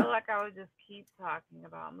 Yeah. I feel like I would just keep talking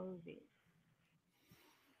about movies.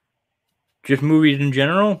 Just movies in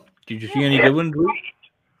general? Did you see any good ones?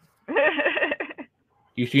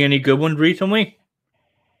 You see any good ones recently?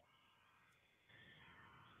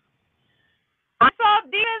 I saw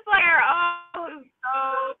Demon Slayer. Oh, it was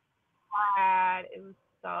so sad. It was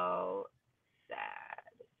so sad.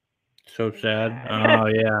 So sad. Sad. Oh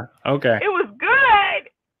yeah. Okay. It was good,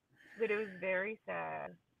 but it was very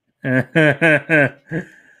sad.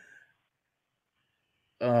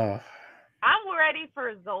 Oh. I'm ready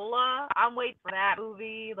for Zola. I'm waiting for that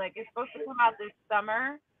movie. Like, it's supposed to come out this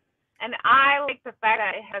summer, and I like the fact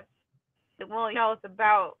that it has. Well, it's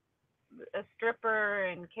about a stripper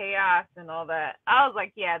and chaos and all that. I was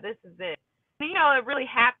like, yeah, this is it. It really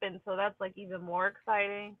happened, so that's like even more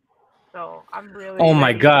exciting. So I'm really Oh my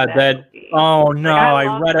ready for God! that That. movie. Oh no! Like, I I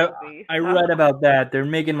love read that movie. I read about that. They're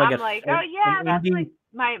making like I'm like, oh an yeah, that's indie.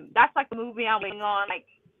 that's like the movie I'm waiting on. Like,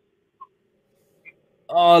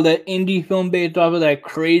 oh, the indie film based off of that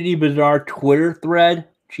crazy, bizarre Twitter thread.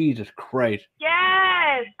 Jesus Christ!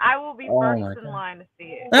 yes, I will be first in God. line to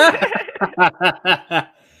see it.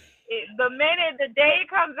 The minute the day it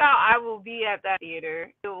comes out, I will be at that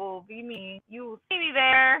theater. It will be me. You will see me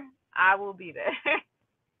there. I will be there.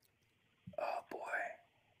 Oh boy.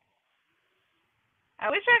 I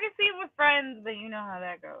wish I could see it with friends, but you know how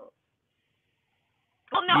that goes.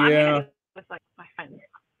 Well, no, Yeah. I mean, with like my friends,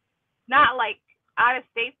 not like out of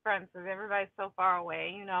state friends, because everybody's so far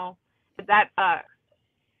away. But that sucks.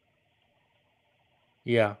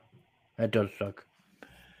 Yeah, that does suck.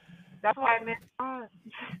 That's why I miss us.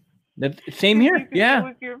 That's same here. You can Yeah. go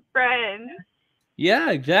with your friends. Yeah,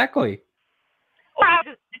 exactly. Or I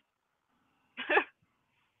just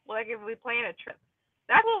like if we plan a trip.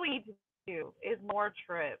 That's what we need to do is more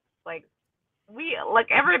trips. Like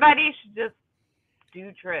everybody should just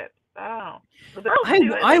do trips. I don't know. The girls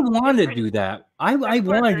do it, I like, want to different do that. I want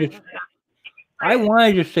partners to and just stuff. I want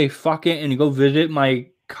to just say fuck it and go visit my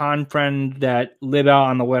con friends that live out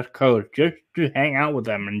on the West Coast. Just hang out with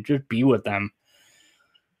them and just be with them.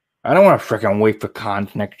 I don't want to freaking wait for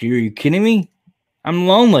cons next year. Are you kidding me? I'm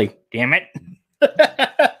lonely. Damn it.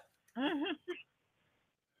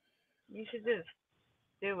 You should just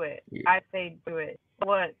do it. Yeah. I say do it.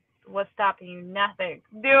 What's stopping you? Nothing.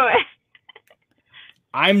 Do it.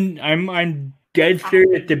 I'm dead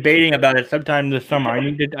serious debating about it sometime this summer. I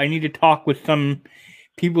need to talk with some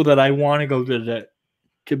people that I want to go visit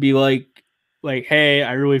to be like, hey,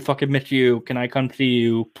 I really fucking miss you. Can I come see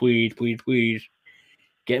you? Please, please, please.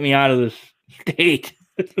 Get me out of this state.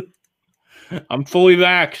 I'm fully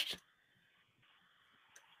vaxxed.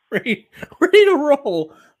 Ready to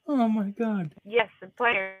roll. Oh my God. Yes, and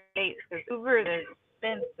plan your dates because Uber is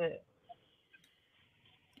expensive.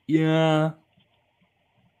 Yeah.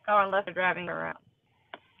 Or unless you're driving around.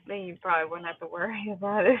 Then you probably wouldn't have to worry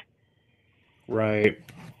about it. Right.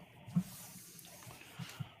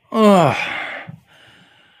 Oh.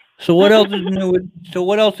 So what else is new with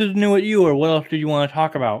you, or what else did you want to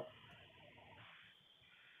talk about?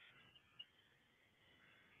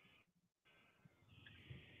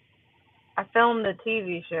 I filmed a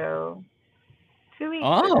TV show 2 weeks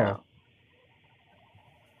Oh. ago.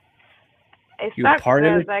 It You a sucks part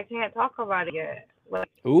of because it? I can't talk about it yet. Like,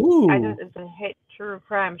 Ooh. it's a hit true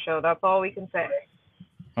crime show. That's all we can say.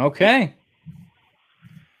 Okay.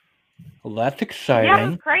 Well, that's exciting. Yeah, it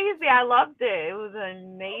was crazy. I loved it. It was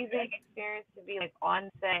an amazing experience to be like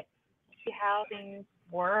on set, see how things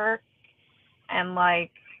work, and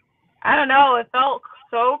like I don't know, it felt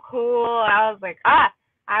so cool. I was like, I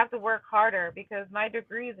have to work harder because my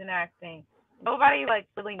degree is in acting. Nobody like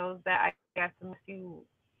really knows that, I guess, unless you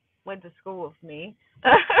went to school with me.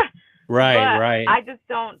 Right. I just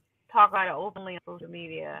don't talk about it openly on social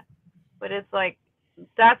media. But it's like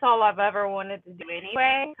that's all I've ever wanted to do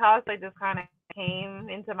anyway. Cosplay just kind of came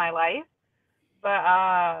into my life.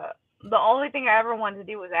 But the only thing I ever wanted to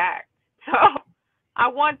do was act. So I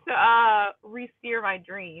want to re-steer my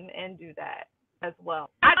dream and do that as well.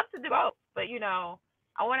 I'd love to do both, but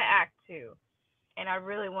I want to act too. And I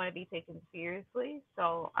really want to be taken seriously.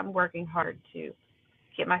 So I'm working hard to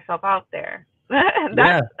get myself out there.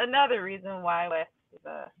 That's another reason why West is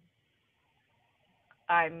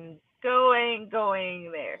I'm going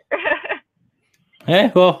there.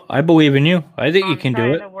 Hey, well, I believe in you. I think you can do it.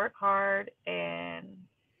 I'm trying to work hard and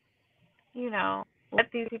let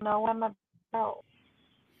these people know what I'm about.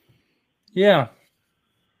 Yeah.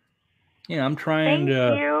 Yeah, I'm trying Thank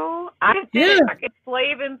to. you. I did a fucking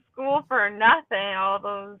slave in school for nothing. All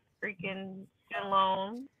those freaking student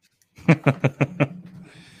loans.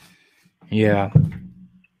 Yeah.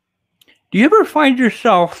 Do you ever find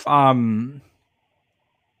yourself, I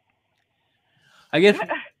guess,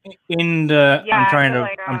 in the? Yeah,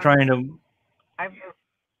 I'm trying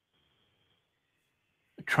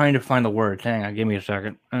to find the words. Hang on, give me a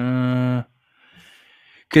second.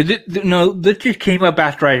 Because this just came up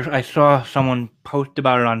after I saw someone post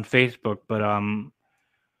about it on Facebook. But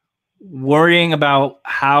worrying about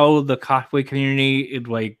how the cosplay community is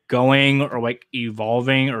like going or like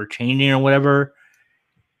evolving or changing or whatever,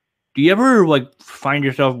 do you ever like find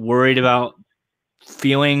yourself worried about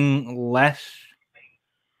feeling less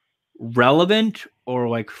relevant or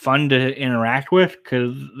like fun to interact with?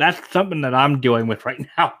 Because that's something that I'm dealing with right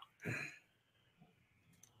now.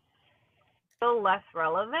 Feel less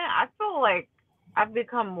relevant? I feel like I've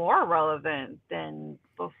become more relevant than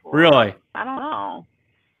before. Really? I don't know.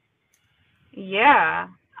 Yeah,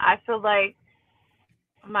 I feel like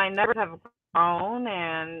my numbers have grown,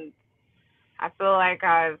 and I feel like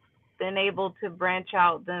I've been able to branch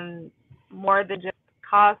out than more than just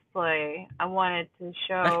cosplay. I wanted to That's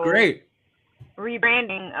show great.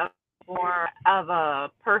 rebranding of more of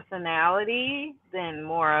a personality than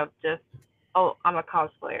more of just, oh, I'm a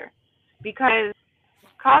cosplayer. Because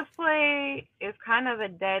cosplay is kind of a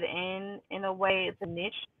dead end in a way. It's a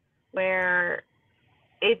niche where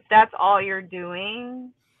if that's all you're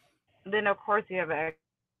doing, then of course you have an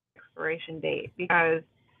expiration date because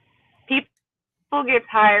people get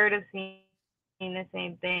tired of seeing the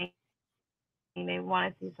same thing. They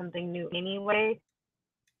want to see something new anyway.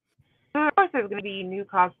 So of course, there's going to be new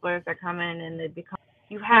cosplayers that come in and it becomes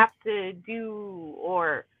you have to do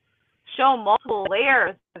or show multiple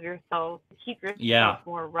layers of yourself to keep yourself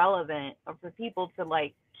more relevant, or for people to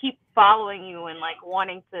like keep following you and like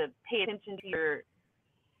wanting to pay attention to your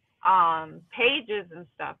pages and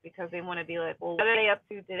stuff because they want to be like, well, what are they up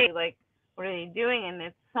to today? Like, what are they doing? And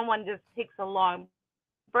if someone just takes a long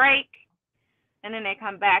break and then they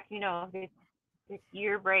come back, you know, if they take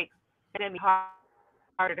year breaks, it's gonna be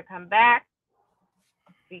harder to come back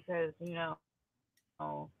because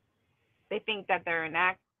they think that they're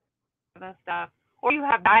inactive and stuff. Or you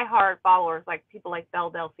have diehard followers like people like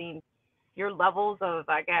Belle Delphine. Your levels of,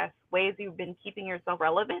 I guess, ways you've been keeping yourself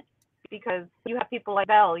relevant because you have people like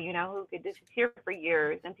Belle, you know, who could disappear for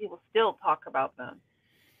years and people still talk about them.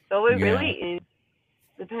 So it really is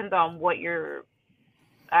depends on what you're,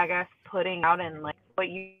 I guess, putting out and like what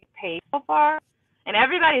you paid so far. And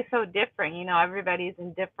everybody's so different, you know, everybody's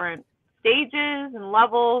in different stages and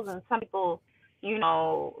levels, and some people, you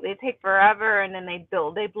know, they take forever and then they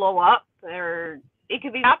blow up, or it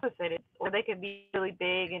could be opposite, or they could be really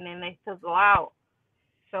big and then they fizzle out.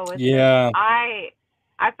 So it's just, I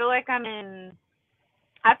feel like I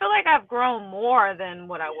feel like I've grown more than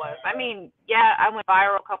what I was. I mean, yeah, I went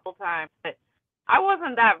viral a couple times, but I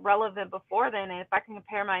wasn't that relevant before then. And if I can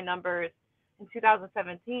compare my numbers in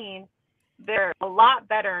 2017, they're a lot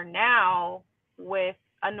better now with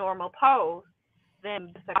a normal post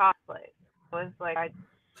than just a cosplay. So it's like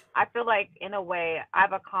I feel like in a way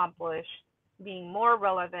I've accomplished being more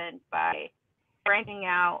relevant by branching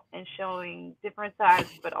out and showing different sides,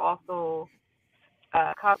 but also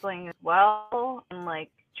cosplaying as well, and like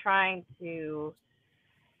trying to,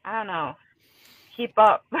 I don't know, keep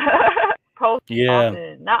up, post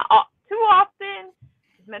often, not too often,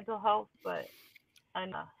 mental health, but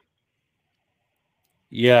enough.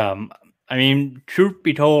 Yeah, I mean, truth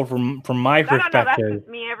be told, from my perspective, that's just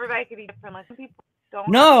me. Everybody could be different. Like some people don't.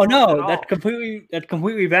 No, that's completely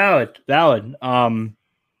valid. To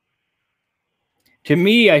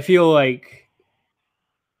me, I feel like,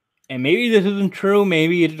 and maybe this isn't true,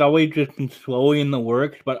 maybe it's always just been slowly in the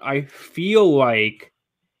works, but I feel like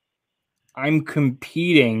I'm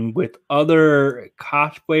competing with other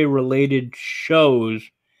cosplay related shows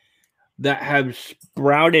that have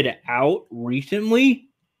sprouted out recently.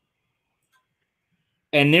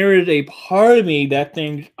 And there is a part of me that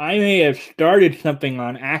thinks I may have started something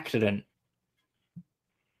on accident.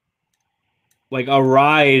 Like a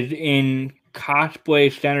rise in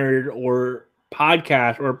cosplay centered or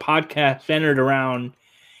podcast centered around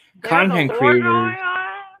content creators.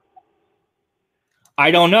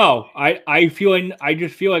 I don't know. I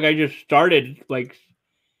just feel like I just started like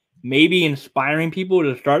maybe inspiring people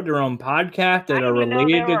to start their own podcast that are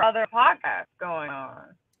related. There were other podcasts going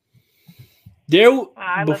on.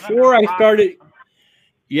 Before I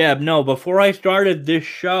started this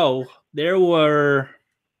show, there were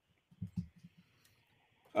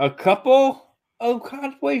a couple of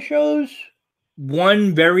cosplay shows.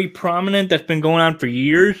 One very prominent that's been going on for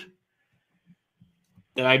years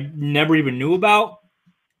that I never even knew about.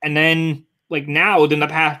 And then, like now, within the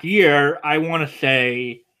past year, I want to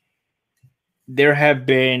say there have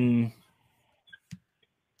been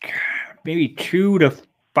maybe 2 to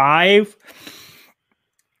 5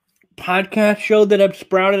 podcast shows that have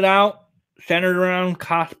sprouted out centered around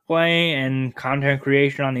cosplay and content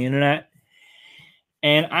creation on the internet.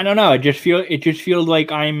 And I don't know, it just feels like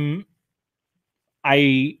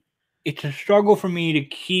it's a struggle for me to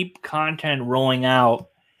keep content rolling out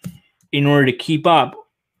in order to keep up.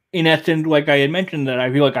 In essence, like I had mentioned, that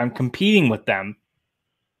I feel like I'm competing with them.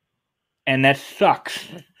 And that sucks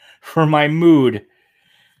for my mood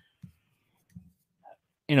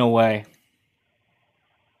in a way.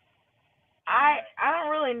 I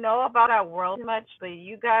don't really know about our world much, but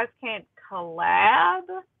you guys can't collab?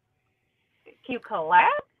 Can you collab?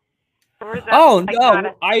 Or is that Oh, like no, not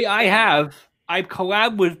a I thing? have. I've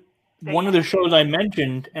collabed with one of the shows I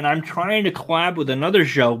mentioned, and I'm trying to collab with another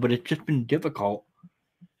show, but it's just been difficult.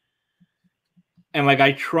 And like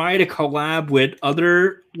I try to collab with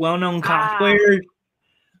other well-known cosplayers,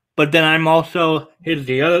 but then I'm also, here's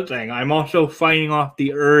the other thing, I'm also fighting off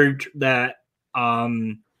the urge that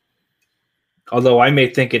although I may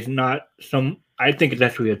think it's not some, I think it's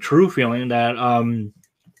actually a true feeling that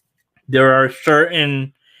there are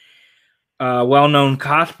certain well-known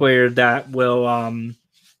cosplayers that will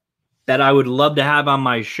that I would love to have on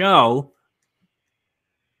my show,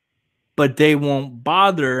 but they won't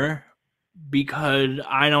bother because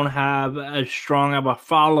I don't have as strong of a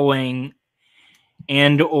following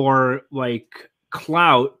and or like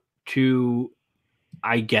clout to,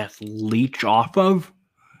 I guess, leech off of.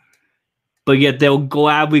 But yet they'll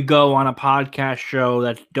gladly go on a podcast show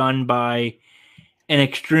that's done by an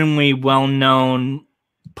extremely well-known,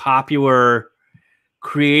 popular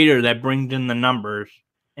creator that brings in the numbers.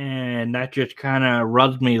 And that just kind of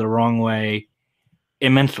rubs me the wrong way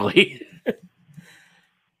immensely.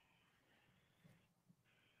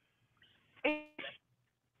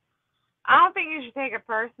 I don't think you should take it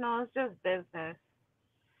personal. It's just business.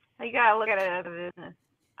 You gotta look at it as a business.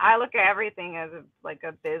 I look at everything as a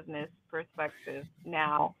business perspective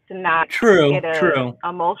now, to not get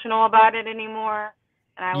emotional about it anymore.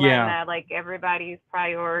 And I learned that like everybody's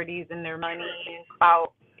priorities and their money and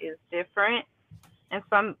clout is different, and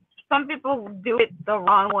some people do it the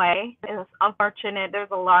wrong way. And it's unfortunate.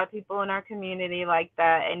 There's a lot of people in our community like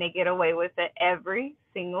that, and they get away with it every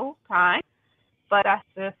single time. But that's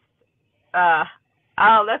just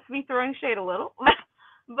let's be throwing shade a little.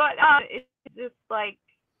 But it's just like,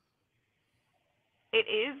 it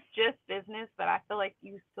is just business, but I feel like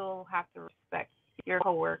you still have to respect your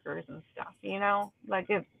coworkers and stuff, you know? Like,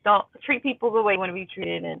 don't treat people the way you want to be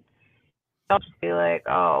treated, and don't just be like,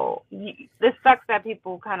 oh, this sucks that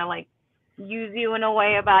people kind of like use you in a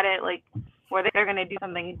way about it, like where they're going to do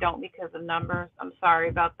something you don't because of numbers. I'm sorry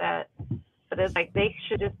about that. But it's like, they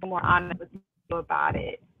should just be more honest with you about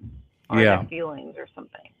it, or their feelings or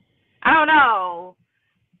something. I don't know.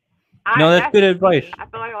 No, that's good advice. I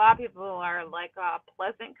feel like a lot of people are like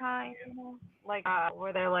pleasant kind, you know, like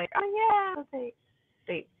where they're like, oh yeah,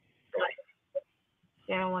 they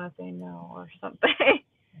don't want to say no or something.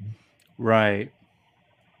 Right.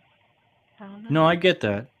 No, I get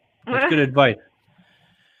that. That's good advice.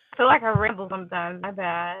 I feel like I ramble sometimes. My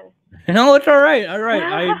bad. No, it's all right. All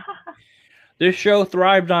right. This show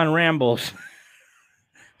thrives on rambles.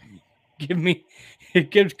 It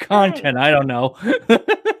gives content. I don't know.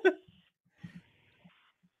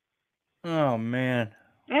 Oh man.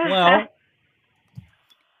 Well,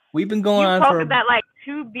 we've been going on for that like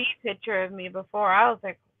 2B picture of me before. I was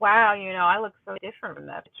like, wow, you know, I look so different from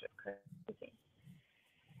that picture. Crazy.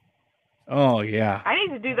 Oh yeah. I need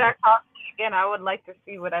to do that cosplay again. I would like to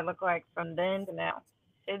see what I look like from then to now.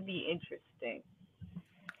 It'd be interesting.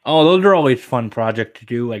 Oh, those are always fun projects to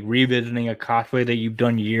do, like revisiting a cosplay that you've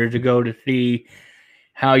done years ago to see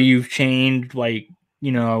how you've changed, like,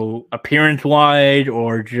 you know, appearance-wise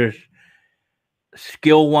or just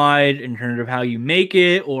skill-wise in terms of how you make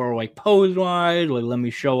it, or like pose-wise, like let me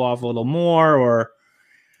show off a little more, or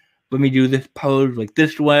let me do this pose like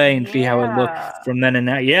this way and see how it looks from then and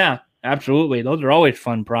that. Yeah, absolutely. Those are always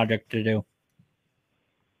fun projects to do.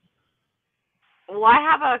 Well, I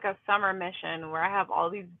have like a summer mission where I have all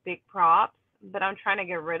these big props, but I'm trying to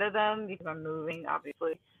get rid of them because I'm moving,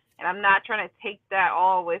 obviously. And I'm not trying to take that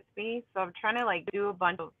all with me. So I'm trying to like do a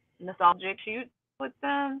bunch of nostalgic shoots with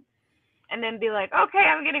them and then be like, okay,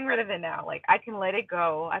 I'm getting rid of it now. Like, I can let it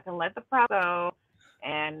go. I can let the prop go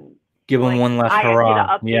and give them one last hurrah.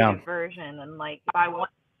 I get an updated version. And like, if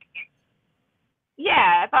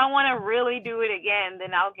I want to really do it again,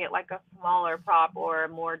 then I'll get like a smaller prop or a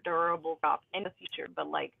more durable prop in the future. But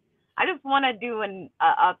like, I just want to do an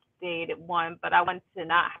updated one, but I want to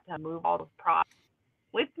not have to move all those props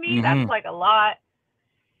with me. Mm-hmm. That's like a lot,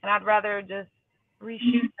 and I'd rather just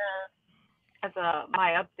reshoot them as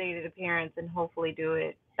my updated appearance and hopefully do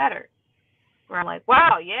it better. Where I'm like,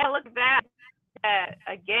 wow, yeah, look at that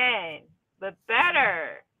again, but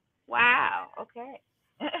better. Wow, okay.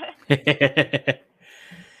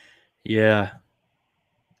 Yeah.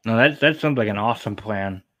 No, that sounds like an awesome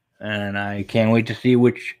plan, and I can't wait to see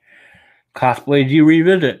which cosplays you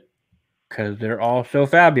revisit, because they're all so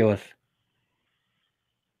fabulous.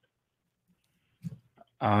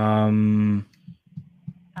 I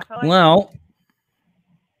feel like Well,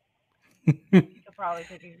 you could probably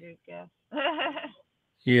take a good guess.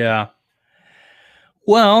 yeah.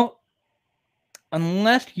 Well,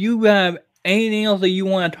 unless you have anything else that you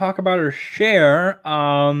want to talk about or share,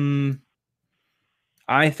 I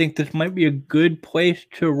think this might be a good place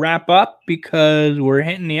to wrap up because we're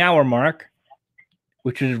hitting the hour mark,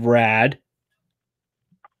 which is rad.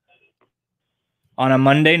 On a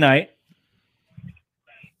Monday night.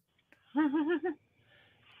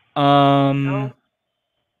 Nope.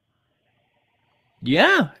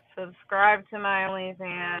 Yeah. Subscribe to my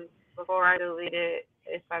OnlyFans before I delete it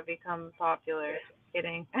if I become popular. Just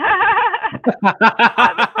kidding.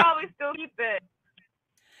 I would probably still keep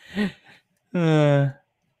it.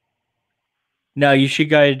 No, you should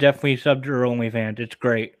guys definitely sub to her OnlyFans. It's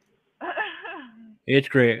great. It's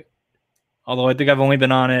great. Although I think I've only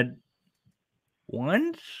been on it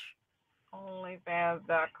once.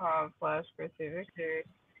 OnlyFans.com/ChristyVictory.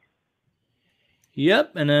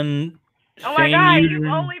 Yep, and then. Oh my god, you've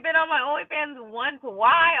only been on my OnlyFans once.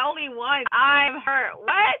 Why only once? I'm hurt.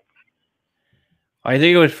 What? I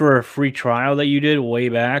think it was for a free trial that you did way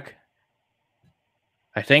back.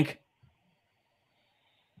 I think.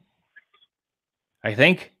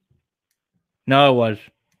 No, it was.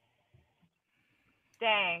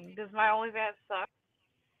 Dang, does my OnlyFans suck?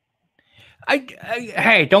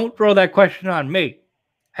 Hey, don't throw that question on me.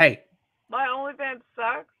 Hey. My OnlyFans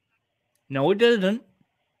sucks? No, it doesn't.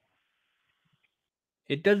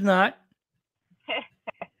 It does not.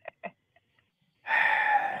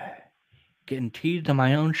 Getting teased on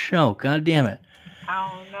my own show. God damn it.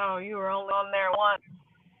 I don't know. You were only on there once.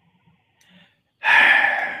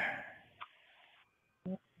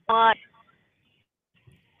 Once.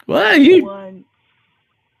 Well, you. Once.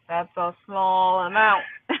 That's a small amount.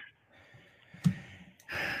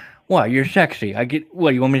 What? You're sexy. I get.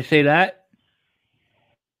 What? You want me to say that?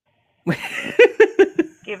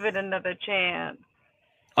 Give it another chance.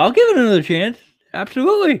 I'll give it another chance.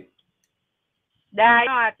 Absolutely. Nah, you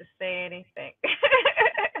don't have to say anything.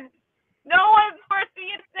 No one's forcing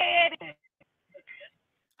you to say anything.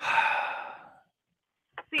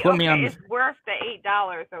 See, Put okay, me on it's worth the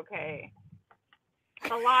 $8, okay?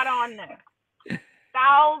 It's a lot on there.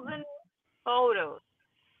 1,000 photos.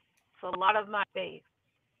 It's a lot of my face.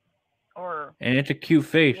 And it's a cute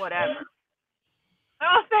face. Whatever.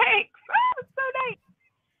 Oh, thanks. Oh, it's so nice.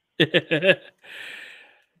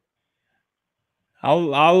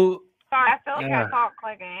 I'll. Sorry, I feel like I talk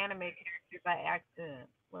like an anime character by accident.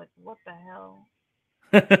 Like, what the hell?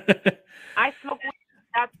 I smoke weed.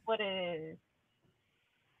 That's what it is.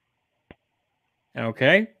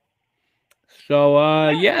 Okay. So,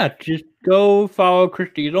 yeah, just go follow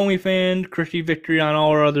Christy's OnlyFans, Christy Victory on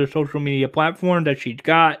all her other social media platforms that she's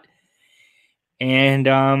got.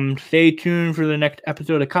 And stay tuned for the next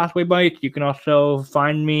episode of Cosplay Bites. You can also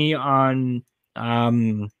find me on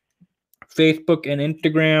Facebook and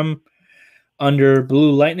Instagram under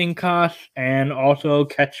Blue Lightning Cos, and also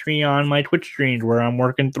catch me on my Twitch streams where I'm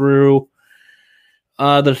working through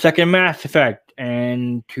the second Mass Effect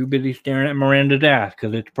and too busy staring at Miranda's ass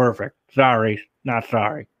because it's perfect. Sorry, not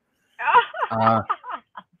sorry. That's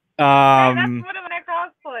one of my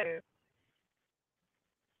cosplays.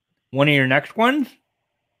 One of your next ones,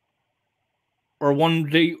 or one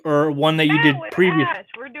that you did previous. Ash.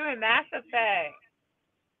 We're doing Mass Effect.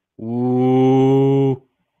 Ooh,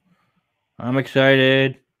 I'm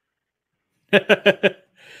excited. But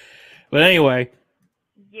anyway,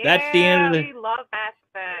 that's the end of the. We love Mass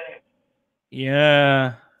Effect.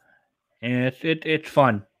 Yeah, and it's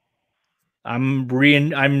fun. I'm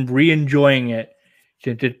re-enjoying it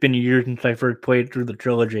since it's been years since I first played through the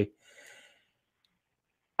trilogy.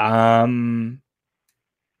 Yeah,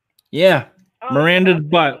 Miranda's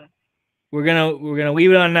butt. We're gonna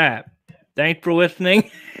leave it on that. Thanks for listening.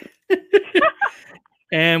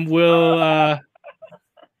 And we'll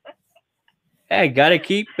hey, gotta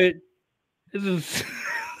keep it. This is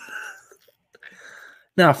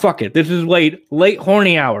no, fuck it. This is late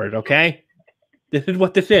horny hours, okay? This is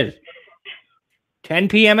what this is. 10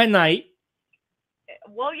 p.m. at night.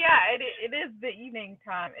 Well, yeah, it is the evening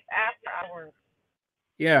time. It's after hours.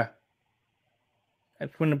 Yeah.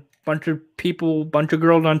 That's when a bunch of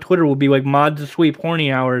girls on Twitter will be like, mods to sweep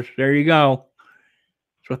horny hours. There you go.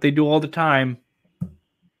 That's what they do all the time.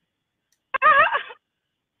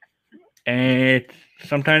 And it's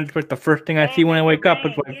sometimes like the first thing I see when I wake up.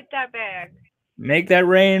 It's like, get that bag. Make that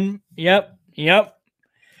rain. Yep.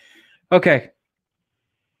 Okay.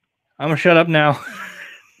 I'm going to shut up now.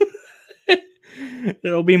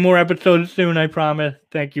 There'll be more episodes soon, I promise.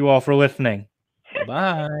 Thank you all for listening.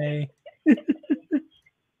 Bye-bye.